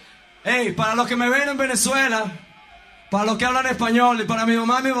dad. Hey, para los que me ven en Venezuela, para los que hablan español, y para mi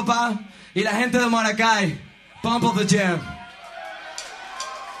mamá y mi papá, y la gente de Maracay, Pump Up the Jam.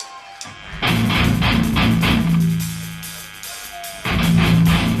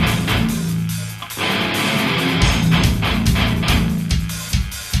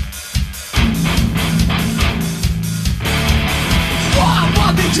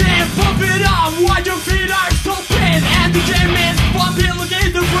 Pump it up while your feet are stomping, and the jam is pumping. Look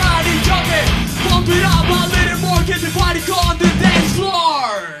at the body jumping. Pump it up a little more, get the body on the dance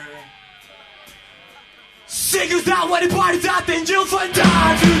floor. Sing us down when the party's out, then you'll find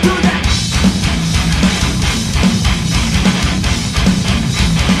time to do that.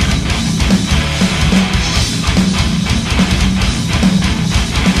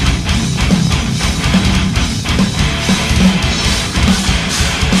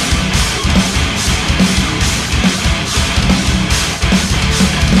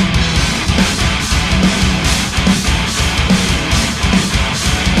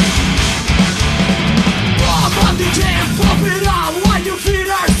 Pump it up while your feet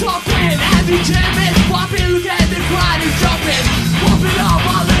are stomping, and the jam is popping. Look at the crowd is jumping. Pump it up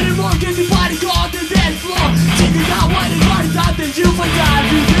a little more, get the body on the dance floor. Check it out when the party's out, then you find time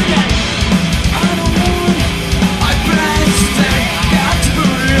to do that. I don't want my best day. Got to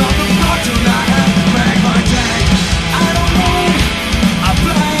put it on the floor tonight. Make my day. I don't want a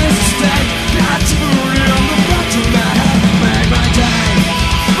best day. Got to put it on the floor tonight. Make my day.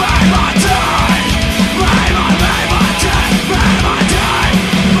 Make my day. Make my day. Make my day.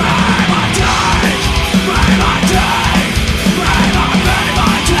 Make my day.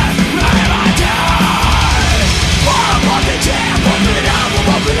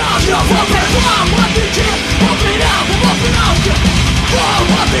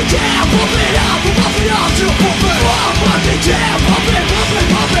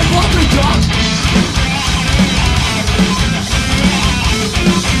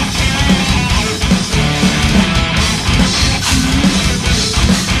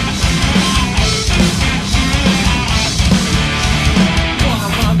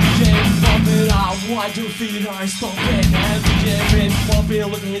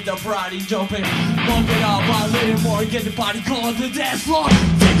 Jumping, bump it up a little more, get the party going on the dance floor.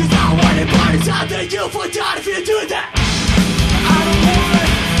 Think it's not when the party's out there, you'll put down if you do that. I don't want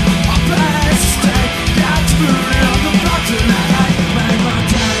a bad state, that's moving on the block tonight, man, my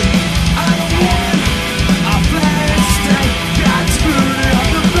day. I don't want a bad state, that's moving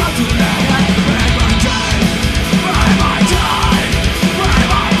on the block tonight, man, my day. Man, my day,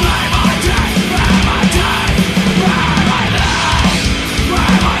 man, my day, man, my day, man, my day,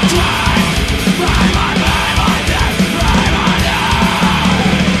 man, my day.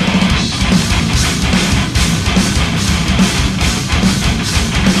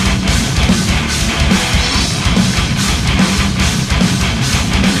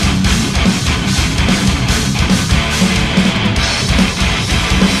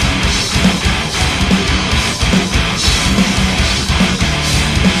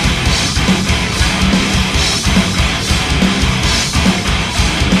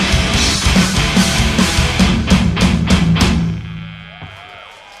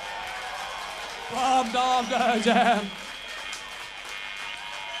 Jam.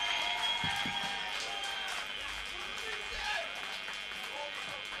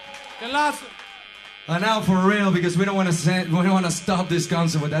 And now for real, because we don't want to stop this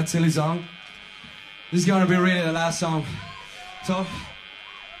concert with that silly song. This is gonna be really the last song. So,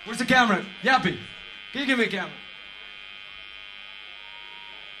 where's the camera? Yappy, can you give me a camera?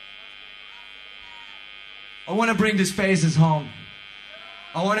 I want to bring these faces home.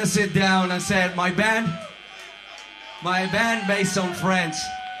 I want to sit down and say, my band based on friends,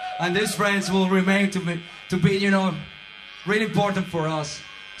 and these friends will remain to be, you know, really important for us.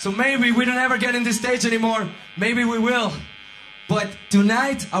 So maybe we don't ever get in this stage anymore. Maybe we will. But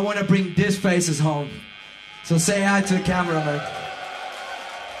tonight, I want to bring these faces home. So say hi to the cameraman.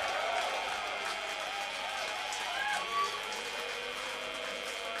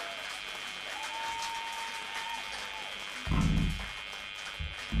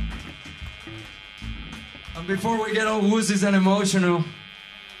 And before we get all woozy and emotional,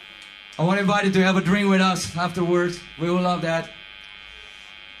 I want to invite you to have a drink with us afterwards. We will love that.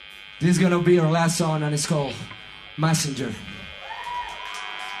 This is gonna be our last song, and it's called Messenger.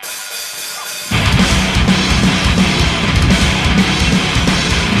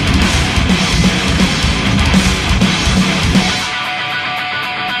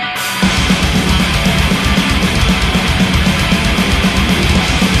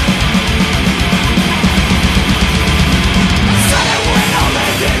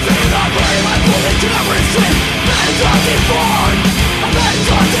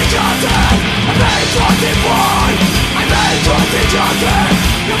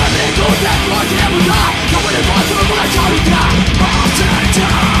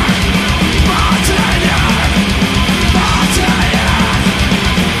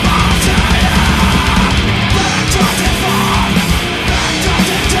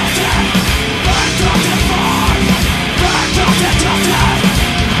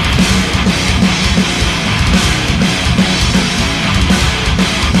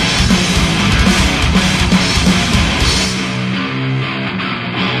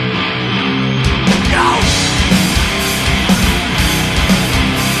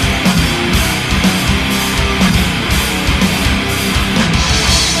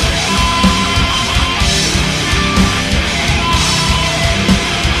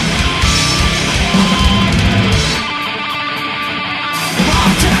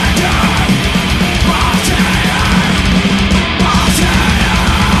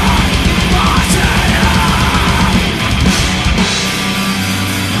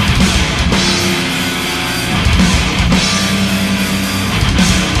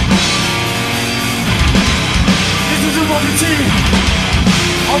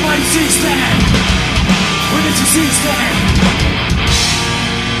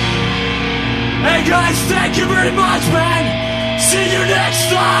 Hey guys, thank you very much, man. See you next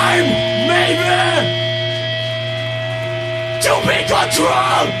time, maybe. To be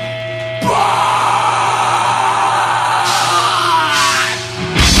controlled. Bye.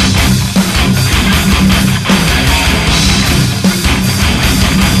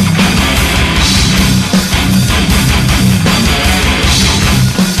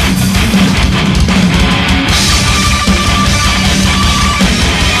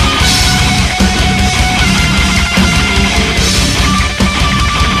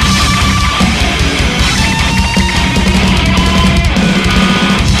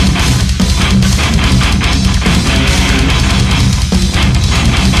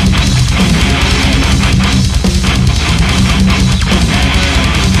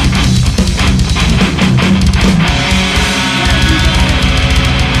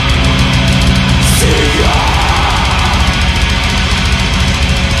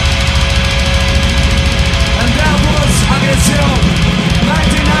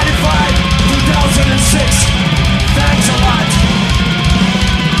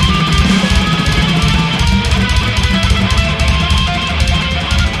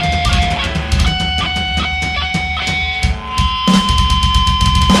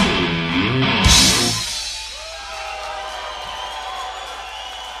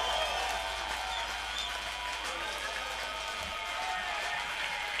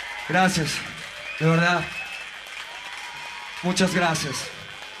 Gracias, de verdad. Muchas gracias.